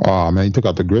 Oh man, he took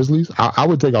out the Grizzlies. I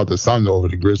would take out the Suns over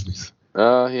the Grizzlies.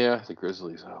 Yeah, the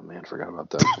Grizzlies. Oh man, forgot about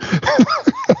them.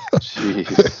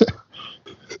 Jeez.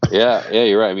 Yeah,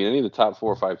 you're right. I mean, any of the top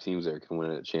 4 or 5 teams there can win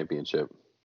a championship.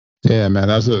 Yeah, man,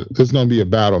 it's gonna be a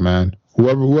battle, man.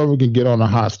 Whoever can get on a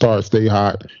hot start, stay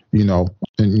hot,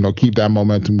 and keep that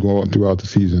momentum going throughout the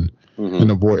season, and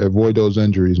avoid those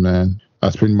injuries, man.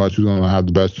 That's pretty much who's gonna have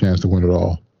the best chance to win it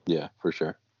all. Yeah, for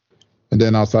sure. And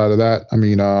then outside of that, I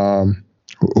mean,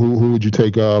 who would you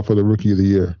take for the Rookie of the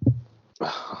Year?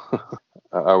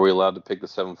 Are we allowed to pick the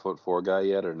 7'4" guy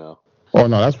yet, or no? Oh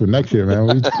no, that's for next year,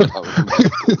 man.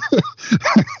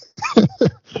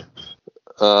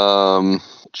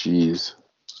 Jeez,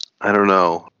 I don't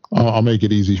know. I'll make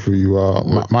it easy for you.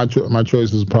 My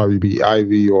choices would probably be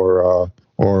Ivy or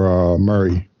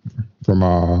Murray from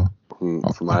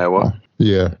Iowa.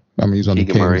 Yeah, I mean he's on Keegan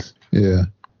the Kings. Murray.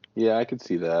 Yeah, I could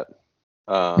see that.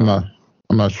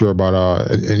 I'm not sure about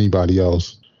anybody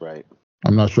else. Right.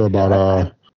 I'm not sure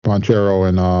about Banchero,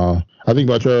 and I think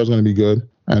Banchero is going to be good,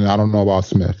 and I don't know about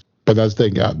Smith. But that's the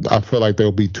thing. I feel like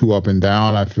they'll be 2 up and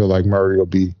down. I feel like Murray will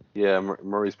be. Yeah,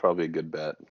 Murray's probably a good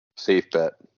bet, safe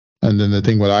bet. And then the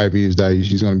thing with Ivy is that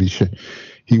he's going to be.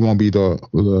 He won't be the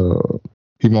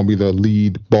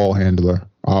lead ball handler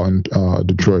out in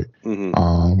Detroit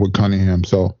with Cunningham.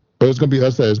 So, but it's going to be.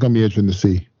 It's going to be interesting to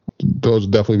see. Those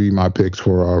would definitely be my picks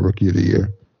for Rookie of the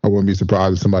Year. I wouldn't be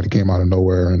surprised if somebody came out of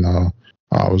nowhere and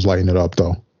was lighting it up,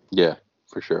 though. Yeah,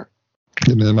 for sure.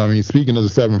 And then, I mean, speaking of the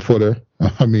 7-footer,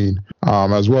 I mean,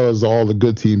 as well as all the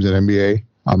good teams in NBA,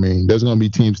 I mean, there's going to be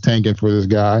teams tanking for this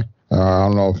guy. I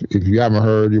don't know if you haven't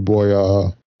heard your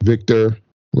boy Victor.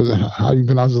 How do you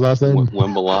pronounce his last name?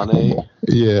 Wembanyama.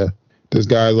 Yeah, this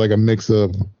guy's like a mix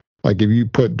of, like, if you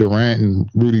put Durant and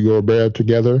Rudy Gobert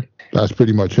together, that's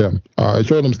pretty much him. I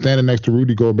showed him standing next to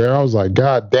Rudy Gobert. I was like,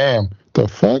 God damn, the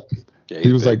fuck? Yeah,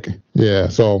 he was big. Like, yeah.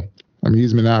 So I mean,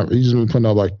 he's been putting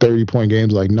up like 30-point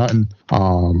games like nothing.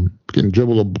 Can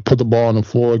dribble, put the ball on the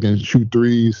floor, can shoot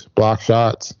threes, block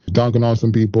shots, dunking on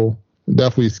some people.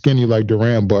 Definitely skinny like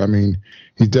Durant, but I mean,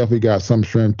 he's definitely got some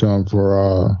strength to him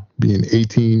for being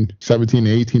 17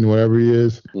 to 18, whatever he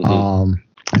is.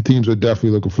 Teams are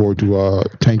definitely looking forward to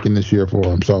tanking this year for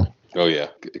him. So. Oh yeah,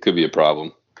 it could be a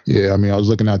problem. Yeah, I mean, I was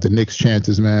looking at the Knicks'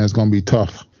 chances, man. It's gonna be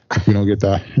tough if we don't get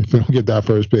that. If we don't get that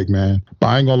first pick, man. But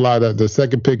I ain't gonna lie, that the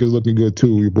second pick is looking good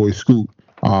too. Your boy Scoot,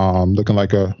 looking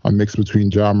like a mix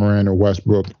between Ja Morant or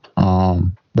Westbrook.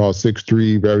 About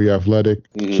 6'3", very athletic.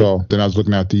 So then I was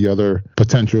looking at the other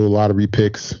potential lottery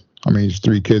picks. I mean, it's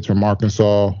 3 kids from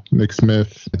Arkansas: Nick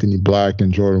Smith, Anthony Black,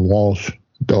 and Jordan Walsh.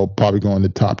 They'll probably go in the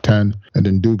top 10. And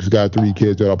then Duke's got 3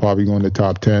 kids that'll probably go in the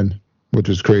top 10. Which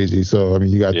is crazy. So, I mean,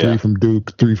 you got 3 from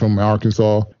Duke, 3 from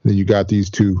Arkansas, and then you got these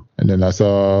 2. And then that's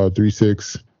 3,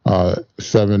 6,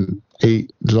 7,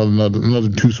 8. There's another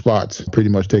 2 spots pretty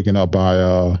much taken up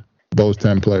by those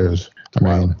 10 players. I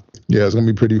mean, yeah, it's going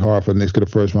to be pretty hard for the Knicks to get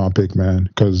a first-round pick, man,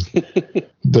 because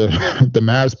the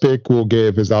Mavs pick will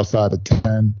give is outside of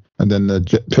 10, and then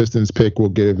the Pistons pick will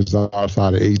give is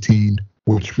outside of 18,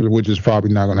 which is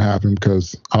probably not going to happen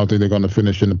because I don't think they're going to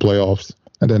finish in the playoffs.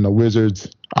 and then the Wizards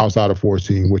outside of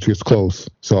 14, which is close.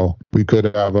 So we could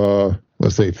have,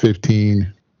 let's say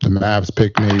 15. The Mavs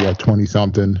pick maybe at 20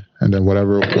 something, and then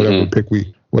whatever pick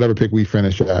we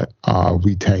finish at,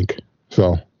 we tank.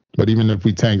 So, but even if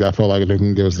we tank, I feel like they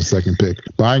can give us a second pick.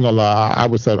 But I ain't gonna lie, I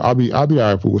would say I'll be all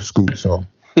right if it was Scoot. So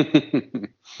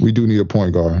we do need a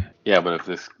point guard. Yeah, but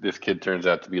if this kid turns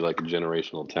out to be like a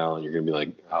generational talent, you're gonna be like,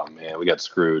 oh man, we got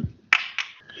screwed.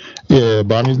 Yeah,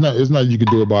 but I mean, it's not you can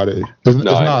do about it.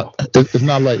 It's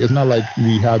not like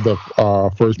we had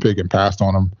the first pick and passed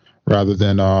on him rather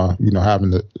than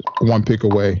having the one pick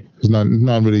away. There's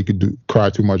none really you could cry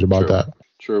too much about that.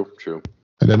 True.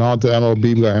 And then on to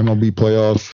MLB, we got MLB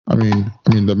playoffs. I mean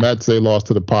the Mets, they lost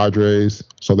to the Padres,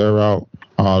 so they're out.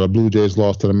 The Blue Jays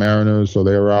lost to the Mariners, so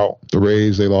they're out. The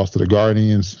Rays, they lost to the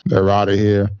Guardians. They're out of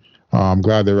here. I'm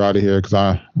glad they're out of here because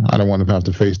I don't want to have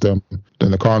to face them. Then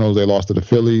the Cardinals, they lost to the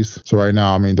Phillies. So right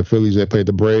now, I mean, the Phillies, they played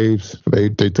the Braves. They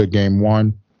took game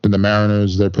one. Then the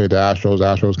Mariners, they played the Astros.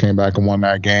 Astros came back and won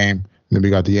that game. Then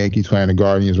we got the Yankees playing the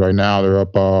Guardians right now. They're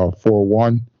up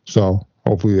 4-1. So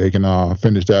hopefully they can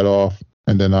finish that off.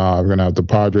 And then we're going to have the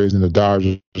Padres and the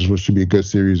Dodgers, which should be a good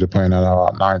series. They're playing at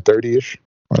 9:30-ish.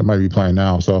 Or they might be playing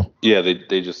now. So yeah,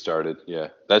 they just started. Yeah,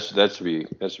 that should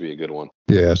be a good one.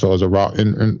 Yeah, so it's a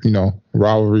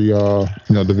rivalry,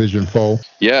 division foe.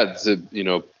 Yeah, it's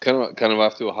kind of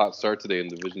off to a hot start today in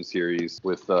the division series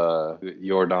with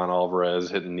Yordan Alvarez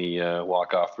hitting the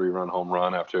walk-off 3-run home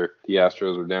run after the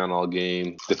Astros were down all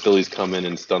game. The Phillies come in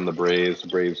and stun the Braves. The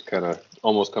Braves kind of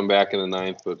almost come back in the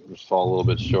ninth, but just fall a little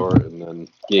bit short. And then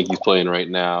Yankees playing right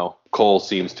now. Cole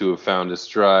seems to have found his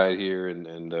stride here, and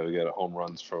we got home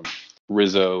runs from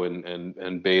Rizzo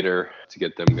and Bader to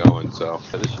get them going. So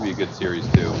this should be a good series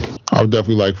too. I would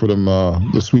definitely like for them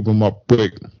to sweep them up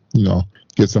quick,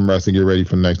 get some rest and get ready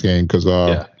for the next game because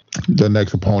the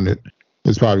next opponent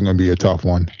is probably going to be a tough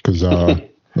one because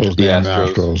those damn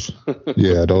Astros.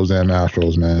 Yeah, those damn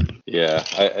Astros, man. Yeah,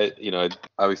 I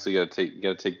obviously got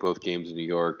to take both games in New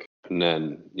York, and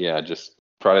then just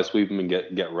try to sweep them and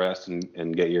get rest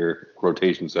and get your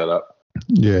rotation set up.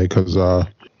 Yeah, because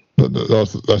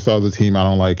that's the other team I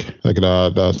don't like.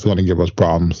 That's going to give us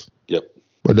problems. Yep.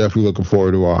 But definitely looking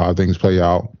forward to how things play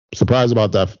out. Surprised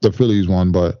about the Phillies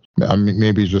one, but I mean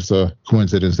maybe it's just a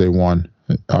coincidence they won.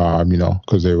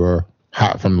 Because they were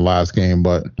hot from the last game.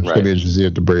 But it's going to be interesting to see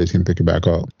if the Braves can pick it back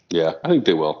up. Yeah, I think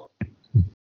they will.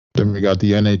 Then we got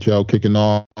the NHL kicking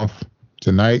off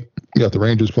tonight. We got the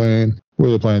Rangers playing. Where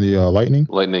are they playing? The Lightning?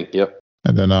 Lightning, yep.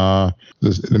 And then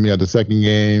we had the second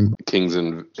game. Kings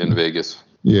in Vegas.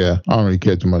 Yeah, I don't really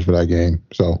care too much for that game.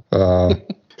 So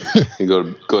you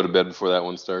go to bed before that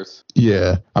one starts.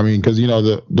 Yeah, I mean, because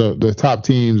the top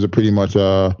teams are pretty much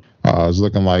is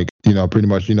looking like pretty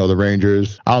much the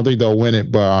Rangers. I don't think they'll win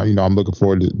it, but I'm looking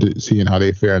forward to seeing how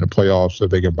they fare in the playoffs so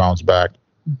they can bounce back.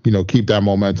 Keep that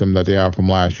momentum that they have from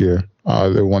last year.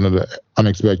 They're one of the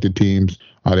unexpected teams.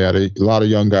 They had a lot of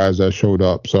young guys that showed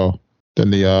up. So then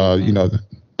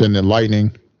then the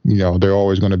Lightning, they're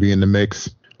always going to be in the mix.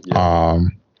 Yeah.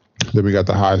 Then we got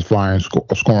the highest flying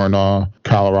scoring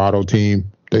Colorado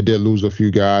team. They did lose a few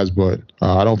guys, but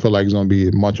I don't feel like it's going to be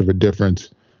much of a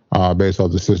difference based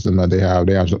on the system that they have.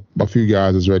 They have a few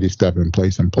guys that's ready to step in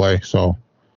place and play. So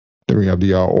then we have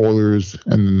the Oilers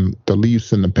and the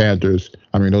Leafs and the Panthers.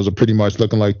 I mean, those are pretty much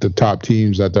looking like the top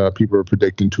teams that people are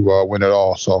predicting to win it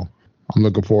all. So I'm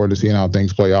looking forward to seeing how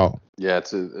things play out. Yeah,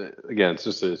 it's a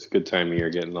good time of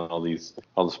year getting all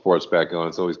the sports back going.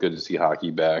 It's always good to see hockey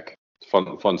back. It's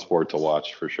fun sport to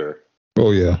watch for sure.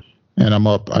 Oh yeah, and I'm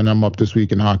up this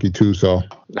week in hockey too. So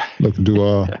looking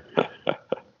to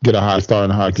get a hot start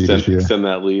in hockey this year. Extend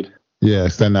that lead. Yeah,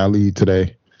 extend that lead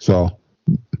today. So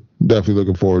definitely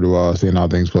looking forward to seeing how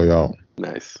things play out.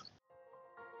 Nice.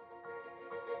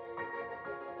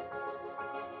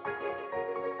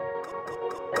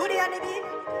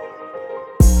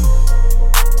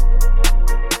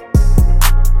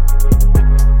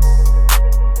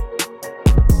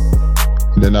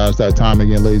 Then it's that time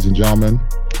again, ladies and gentlemen.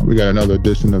 We got another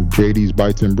edition of JD's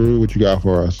Bites and Brew. What you got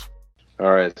for us?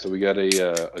 All right, so we got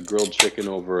a grilled chicken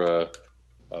over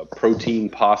a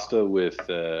protein pasta with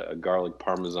a garlic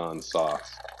parmesan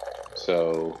sauce.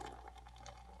 So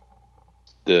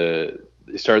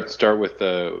start with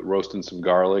roasting some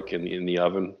garlic in the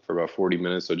oven for about 40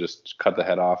 minutes. So just cut the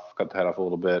head off a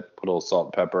little bit, put a little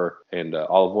salt, pepper, and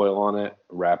olive oil on it.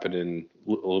 Wrap it in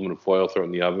aluminum foil, throw it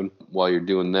in the oven. While you're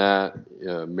doing that,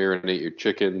 marinate your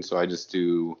chicken. So I just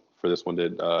did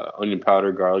onion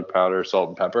powder, garlic powder, salt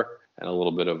and pepper, and a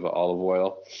little bit of olive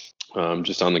oil.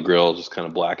 Just on the grill, just kind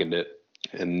of blackened it.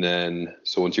 And then,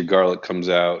 so once your garlic comes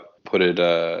out, put it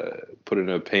in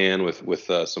a pan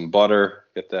with some butter.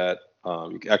 Get that.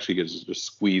 You actually can just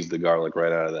squeeze the garlic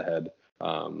right out of the head.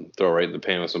 Throw it right in the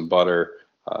pan with some butter.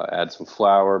 Add some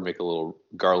flour. Make a little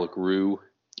garlic roux,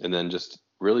 and then just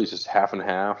half and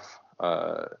half,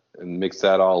 and mix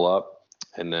that all up.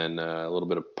 And then a little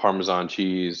bit of Parmesan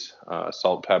cheese,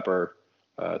 salt, pepper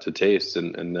to taste,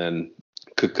 and then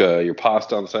cook your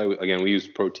pasta on the side. Again, we use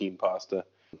protein pasta,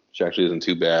 which actually isn't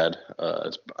too bad.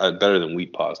 It's better than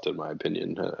wheat pasta, in my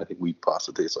opinion. I think wheat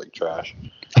pasta tastes like trash.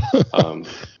 I think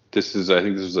this is a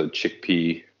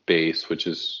chickpea base,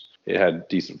 it had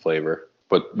decent flavor.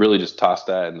 But really just toss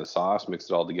that in the sauce, mix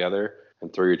it all together,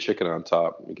 and throw your chicken on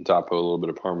top. You can top it with a little bit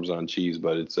of Parmesan cheese,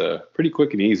 but it's pretty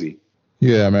quick and easy.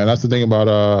 Yeah, man, that's the thing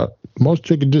about most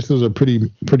chicken dishes are pretty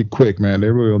quick, man. They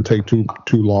really don't take too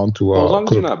long to as long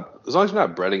as you're not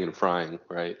breading and frying,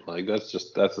 right? Like that's the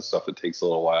stuff that takes a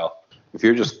little while. If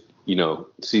you're just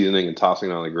seasoning and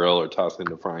tossing it on the grill or tossing it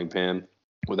in the frying pan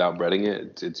without breading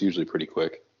it, it's usually pretty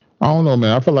quick. I don't know,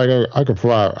 man. I feel like I could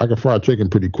fry chicken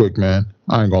pretty quick, man.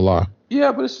 I ain't gonna lie.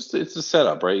 Yeah, but it's a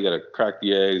setup, right? You got to crack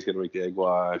the eggs, you got to make the egg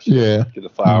wash, yeah, get the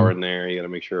flour in there, you got to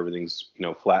make sure everything's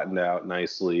flattened out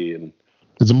nicely, and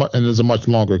there's a much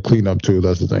longer cleanup too.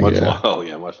 That's the thing.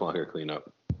 Much longer cleanup.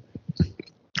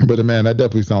 But man, that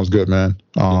definitely sounds good, man.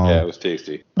 Yeah, it was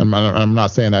tasty. I'm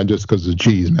not saying that just because of the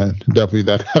cheese, man.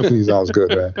 That definitely sounds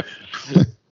good, man.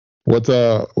 What's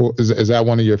is that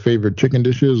one of your favorite chicken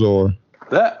dishes or?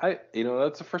 That's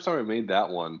the first time I made that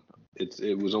one.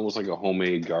 It was almost like a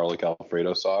homemade garlic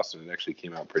Alfredo sauce, and it actually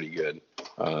came out pretty good.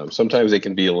 Sometimes it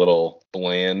can be a little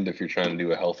bland if you're trying to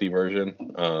do a healthy version.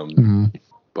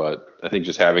 But I think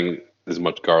just having as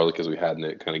much garlic as we had in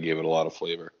it kind of gave it a lot of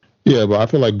flavor. Yeah, but I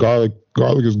feel like garlic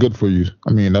is good for you.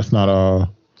 I mean, that's not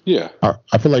Yeah.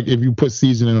 I feel like if you put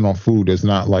seasoning on food, it's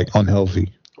not like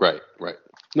unhealthy. Right.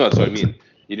 No, that's what I mean.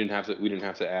 We didn't have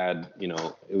to add,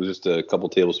 it was just a couple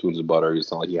tablespoons of butter.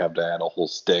 It's not like you have to add a whole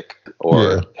stick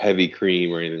or heavy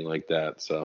cream or anything like that.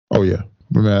 So. Oh yeah,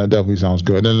 man, that definitely sounds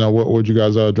good. And then what would you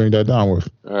guys drink that down with?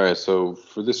 All right, so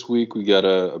for this week we got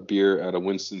a beer out of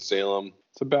Winston-Salem.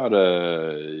 It's about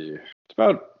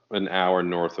an hour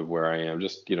north of where I am,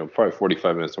 just probably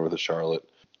 45 minutes north of Charlotte.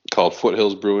 Called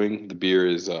Foothills Brewing. The beer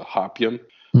is Hopium.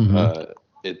 Mm-hmm.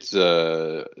 It's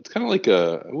kind of like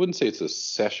I wouldn't say it's a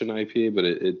session IPA, but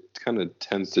it kind of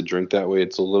tends to drink that way.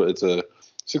 It's a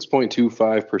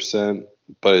 6.25%,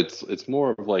 but it's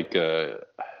more of like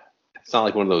it's not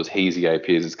like one of those hazy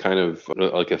IPAs. It's kind of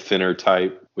like a thinner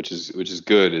type, which is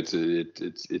good.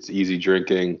 It's easy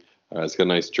drinking. It's got a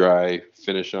nice dry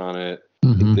finish on it.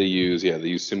 Mm-hmm. They use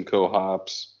Simcoe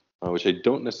hops, which I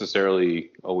don't necessarily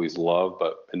always love,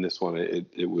 but in this one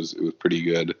it was pretty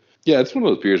good. Yeah, it's one of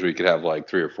those beers where you could have like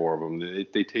 3 or 4 of them.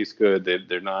 They taste good.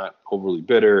 They're not overly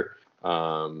bitter.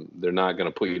 They're not going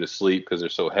to put you to sleep because they're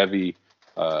so heavy.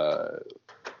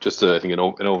 Just I think an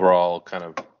overall kind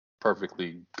of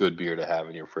perfectly good beer to have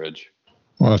in your fridge.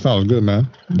 Well, that sounds good, man.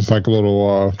 It's like a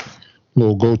little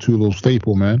go-to, little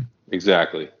staple, man.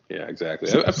 Exactly. Yeah,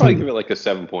 exactly. I'd probably give it like a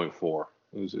 7.4.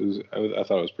 I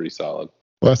thought it was pretty solid.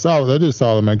 Well, that's solid. That is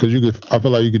solid, man. Because I feel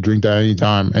like you could drink that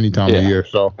anytime of year.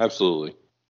 So absolutely.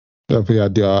 Definitely,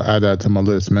 I'd add that to my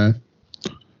list, man.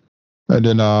 And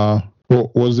then,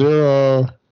 was there oh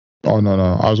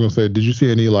no, I was gonna say, did you see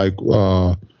any like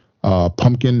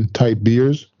pumpkin type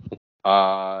beers?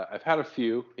 I've had a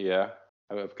few. Yeah,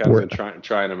 I've kind of been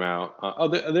trying them out. I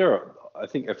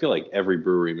feel like every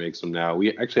brewery makes them now.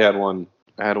 We actually had one.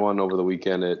 I had one over the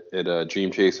weekend at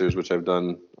Dream Chasers, which I've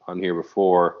done on here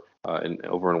before,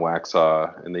 over in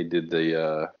Waxhaw, and they did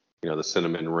the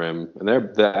cinnamon rim, and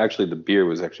the beer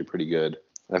was actually pretty good.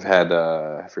 I've had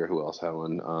I forget who else had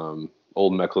one.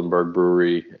 Old Mecklenburg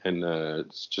Brewery, and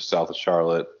it's just south of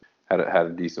Charlotte, had a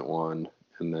decent one,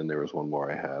 and then there was one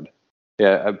more I had.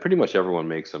 Yeah, pretty much everyone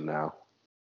makes them now.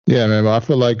 Yeah, man. But I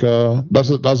feel like that's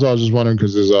what I was just wondering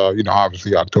because it's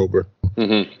obviously October.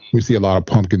 Mm-hmm. We see a lot of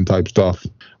pumpkin type stuff.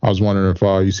 I was wondering if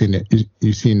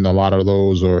you seen a lot of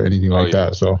those or anything like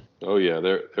that. So. Oh yeah,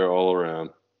 they're all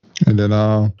around. And then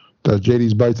that's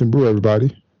JD's Bites and Brew,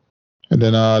 everybody. And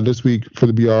then this week for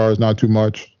the BR is not too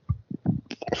much.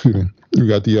 Excuse me. We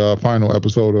got the final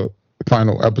episode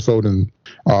in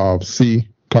C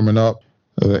coming up.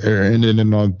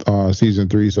 Ending on season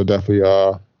 3, so definitely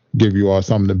give you all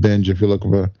something to binge if you're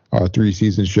looking for a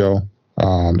 3-season show.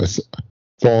 That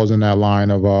falls in that line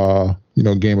of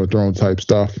Game of Thrones type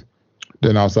stuff.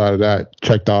 Then outside of that,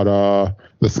 checked out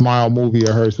the Smile movie.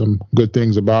 I heard some good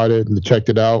things about it and checked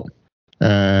it out.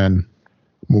 And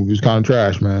movie's kind of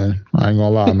trash, man. I ain't gonna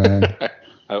lie, man.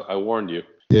 I warned you.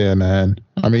 Yeah, man.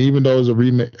 I mean, even though it's a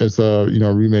remake,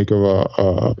 remake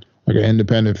of like an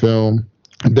independent film.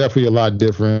 Definitely a lot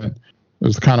different. It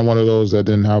was kind of one of those that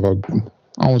didn't have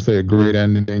I won't say a great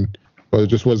ending, but it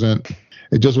just wasn't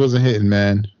hitting,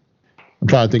 man. I'm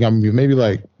trying to think. I mean, maybe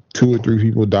like 2 or 3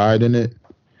 people died in it.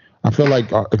 I feel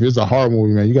like if it's a horror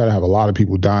movie, man, you got to have a lot of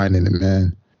people dying in it,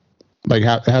 man. Like,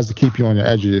 it has to keep you on the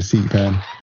edge of your seat, man.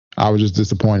 I was just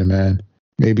disappointed, man.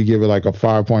 Maybe give it like a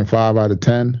 5.5 out of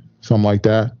 10, something like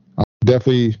that.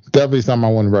 Definitely something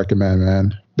I want to recommend,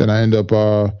 man. Then I end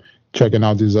up checking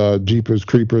out these Jeepers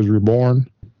Creepers Reborn.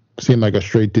 Seemed like a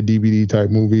straight to DVD type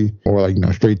movie, or like,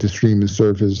 straight to streaming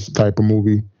service type of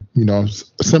movie.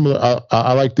 Similar.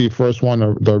 I like the first one,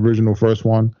 the original first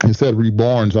one. It said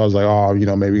Reborn, so I was like, oh,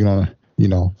 maybe you're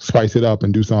gonna, spice it up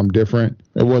and do something different.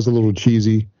 It was a little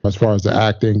cheesy as far as the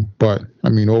acting, but I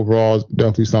mean, overall, it's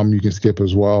definitely something you can skip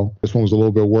as well. This one was a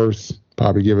little bit worse.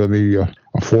 Probably give it maybe a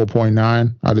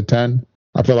 4.9 out of 10.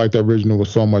 I feel like the original was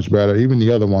so much better. Even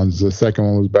the other ones, the second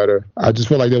one was better. I just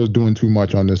feel like they was doing too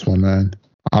much on this one, man.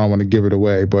 I don't want to give it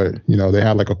away, but they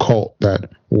had like a cult that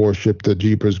worshipped the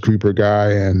Jeepers Creeper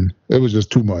guy, and it was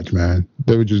just too much, man.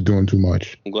 They were just doing too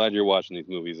much. I'm glad you're watching these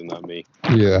movies and not me.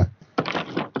 Yeah.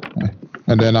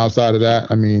 And then outside of that,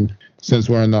 I mean, since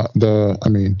we're in the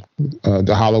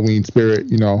Halloween spirit,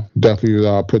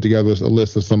 definitely put together a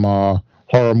list of some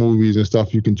horror movies and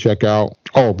stuff you can check out.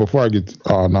 Oh, before I get,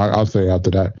 no, I'll say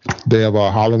after that. They have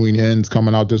Halloween Ends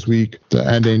coming out this week. The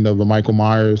ending of the Michael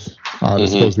Myers.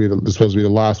 This is supposed to be the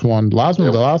last one. Last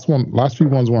few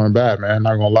ones weren't bad, man.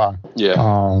 Not gonna lie.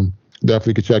 Yeah.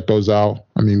 Definitely could check those out.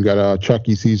 I mean, we got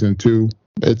Chucky season 2.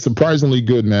 It's surprisingly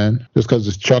good, man. Just because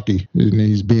it's Chucky, and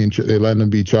they letting him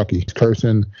be Chucky. He's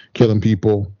cursing, killing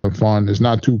people, and fun. It's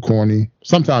not too corny.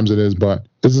 Sometimes it is, but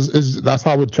that's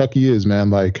how Chucky is,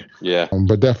 man. Like, yeah.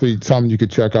 But definitely something you could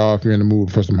check out if you're in the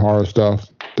mood for some horror stuff.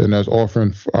 Then there's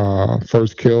Orphan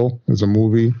First Kill. It's a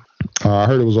movie. I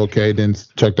heard it was okay. Didn't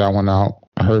check that one out.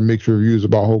 I heard mixed reviews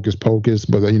about Hocus Pocus,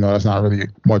 but that's not really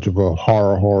much of a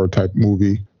horror type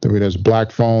movie. Then there's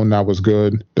Black Phone. That was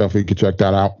good. Definitely could check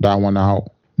that one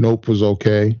out. Nope was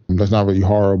okay. That's not really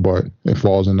horror, but it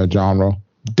falls in the genre.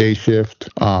 Day Shift.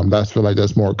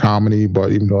 That's more comedy,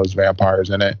 but even though there's vampires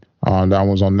in it, that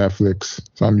one's on Netflix.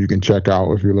 Something you can check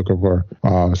out if you're looking for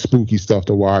spooky stuff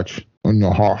to watch.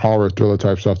 Horror thriller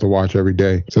type stuff to watch every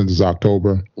day since it's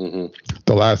October. Mm-hmm.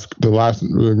 The last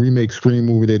remake Scream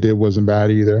movie they did wasn't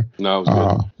bad either. No, it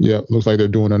was good. Yeah, looks like they're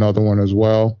doing another one as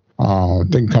well. I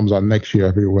think it comes out next year.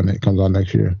 I forget when it comes out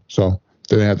next year. So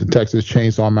then they had the Texas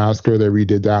Chainsaw Massacre. They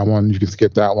redid that one. You can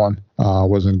skip that one.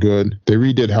 Wasn't good. They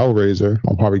redid Hellraiser.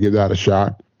 I'll probably give that a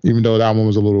shot. Even though that one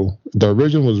was the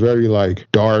original was very like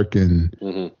dark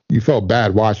and you felt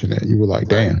bad watching it. You were like,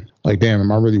 damn,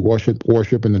 am I really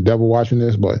worshiping the devil watching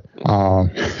this? But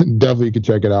definitely could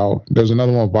check it out. There's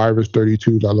another one, Virus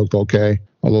 32, that looked okay.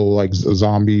 A little like a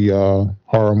zombie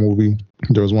horror movie.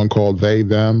 There was one called They,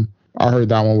 Them. I heard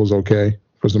that one was okay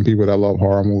for some people that love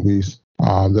horror movies.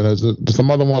 Then there's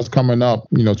some other ones coming up,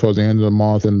 towards the end of the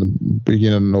month and the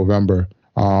beginning of November.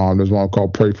 There's one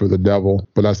called Pray for the Devil,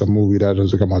 but that's a movie that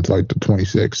doesn't come out till like the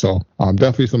 26th. So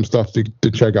definitely some stuff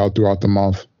to check out throughout the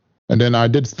month. And then I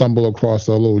did stumble across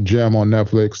a little gem on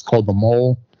Netflix called The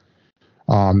Mole.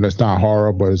 That's not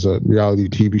horror, but it's a reality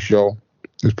TV show.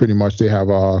 It's pretty much they have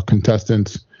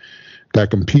contestants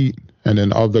that compete, and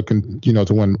then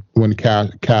to win a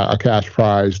cash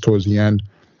prize towards the end,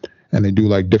 and they do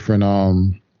like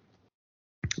different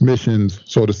missions,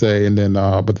 so to say. And then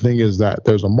but the thing is that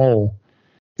there's a mole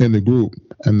in the group,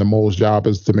 and the mole's job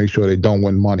is to make sure they don't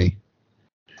win money.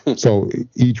 So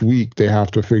each week they have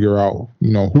to figure out,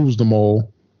 who's the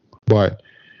mole, but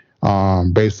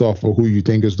based off of who you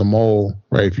think is the mole,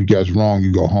 right? If you guess wrong,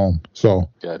 you go home. So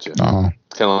gotcha. It's kind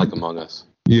of like Among Us.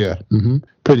 Yeah,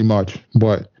 pretty much.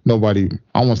 But I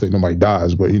won't say nobody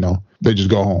dies, but they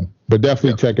just go home. But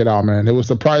definitely check it out, man. It's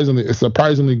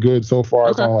surprisingly good so far.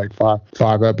 Okay. It's only like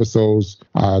five episodes.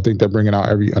 I think they're bringing out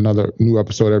another new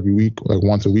episode every week, like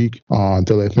once a week,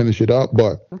 until they finish it up.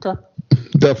 But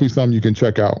definitely something you can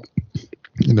check out.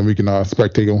 And then we can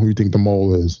spectate on who you think the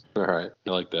mole is. All right, I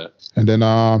like that. And then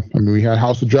we had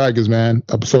House of Dragons, man,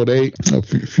 episode 8.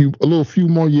 A few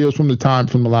more years from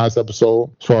the last episode,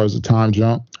 as far as the time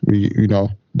jump.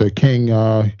 The king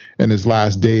in his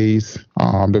last days.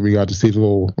 Then we got to see the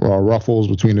little ruffles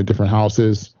between the different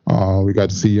houses. We got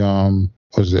to see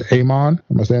was it Aemon?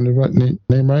 Am I saying the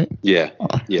name right? Yeah.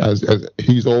 As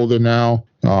he's older now.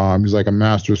 He's like a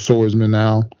master swordsman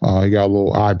now. He got a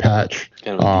little eye patch.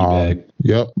 Kind of a D-bag.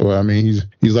 Yep. But I mean,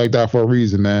 he's like that for a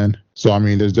reason, man. So I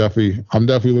mean, I'm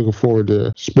definitely looking forward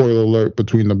to, spoiler alert,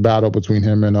 between the battle between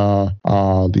him and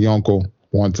the uncle.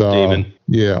 once Daemon.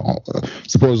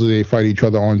 supposedly they fight each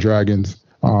other on dragons.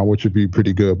 Which would be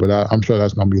pretty good, but I'm sure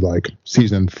that's gonna be like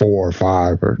season 4 or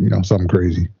 5 or something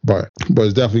crazy. But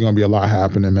it's definitely gonna be a lot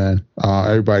happening, man.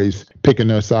 Everybody's picking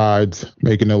their sides,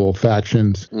 making their little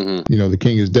factions. Mm-hmm. The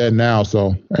king is dead now,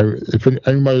 so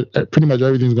everybody, pretty much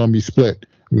everything's gonna be split.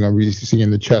 We're gonna be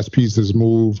seeing the chess pieces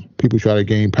move. People try to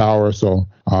gain power. So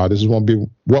this is gonna be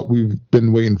what we've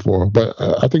been waiting for. But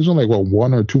I think it's only like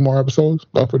 1 or 2 more episodes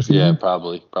left for the season. Yeah,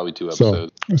 probably 2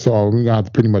 episodes. So we're gonna have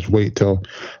to pretty much wait till.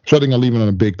 I'm sure they're gonna leave it on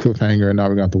a big cliffhanger, and now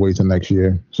we're gonna have to wait till next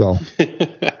year. So.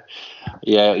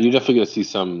 Yeah, you're definitely gonna see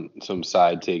some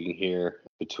side taking here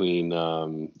between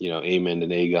Aemond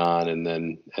and Aegon, and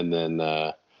then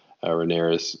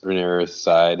Rhaenyra's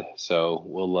side. So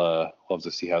we'll have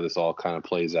to see how this all kind of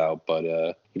plays out. But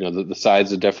the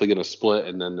sides are definitely going to split,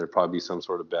 and then there'll probably be some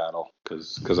sort of battle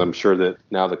because I'm sure that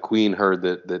now the queen heard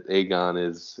that Aegon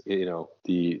is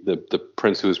the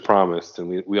prince who was promised,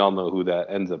 and we all know who that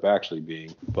ends up actually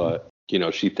being. But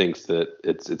she thinks that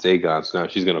it's Aegon, so now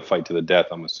she's going to fight to the death.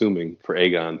 I'm assuming for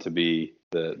Aegon to be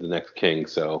the next king.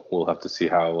 So we'll have to see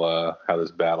how this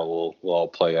battle will all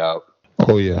play out.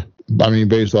 Oh yeah, I mean,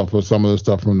 based off of some of the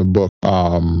stuff from the book.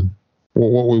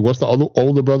 What's the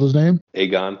older brother's name?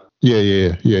 Aegon.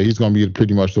 Yeah. He's gonna be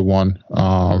pretty much the one.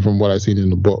 From what I've seen in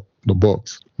the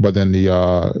books. But then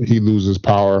he loses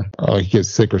power, he gets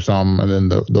sick or something, and then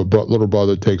the little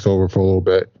brother takes over for a little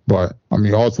bit. But I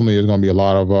mean, ultimately, there's gonna be a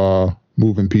lot of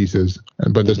moving pieces,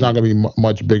 but there's not going to be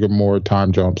much bigger, more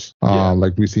time jumps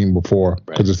like we've seen before,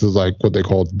 because this is like what they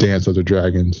call Dance of the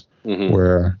Dragons,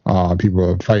 where people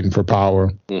are fighting for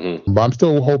power. But I'm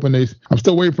still hoping I'm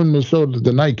still waiting for them to show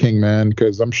the Night King, man,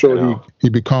 because I'm sure he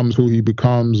becomes who he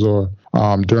becomes, or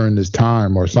during this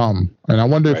time or something. And I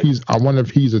wonder if he's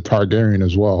a Targaryen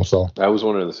as well. So I was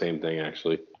wondering the same thing,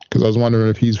 actually, because I was wondering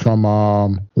if he's from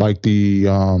like the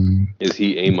is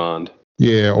he Aemond?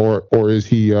 Yeah, or is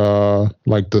he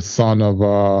like the son of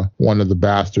one of the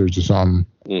bastards or something?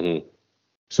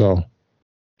 So,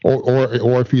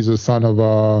 or if he's a son of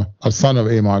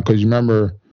Aemon, because you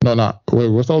remember,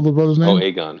 what's the older brother's name? Oh,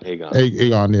 Aegon.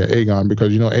 Aegon,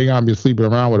 because Aegon been sleeping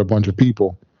around with a bunch of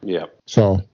people. Yeah.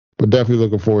 So, but definitely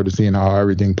looking forward to seeing how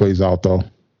everything plays out, though.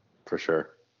 For sure.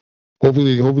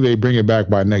 Hopefully they bring it back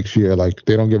by next year. Like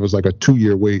they don't give us like a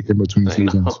 2-year wait in between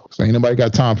seasons. So ain't nobody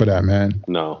got time for that, man.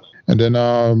 No. And then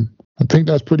I think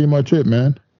that's pretty much it,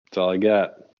 man. That's all I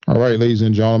got. All right, ladies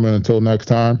and gentlemen, until next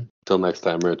time. Until next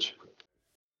time, Rich.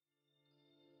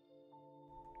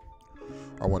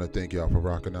 I want to thank y'all for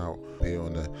rocking out here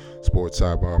on the Sports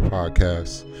Sidebar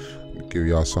Podcast. Give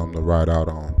y'all something to ride out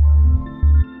on.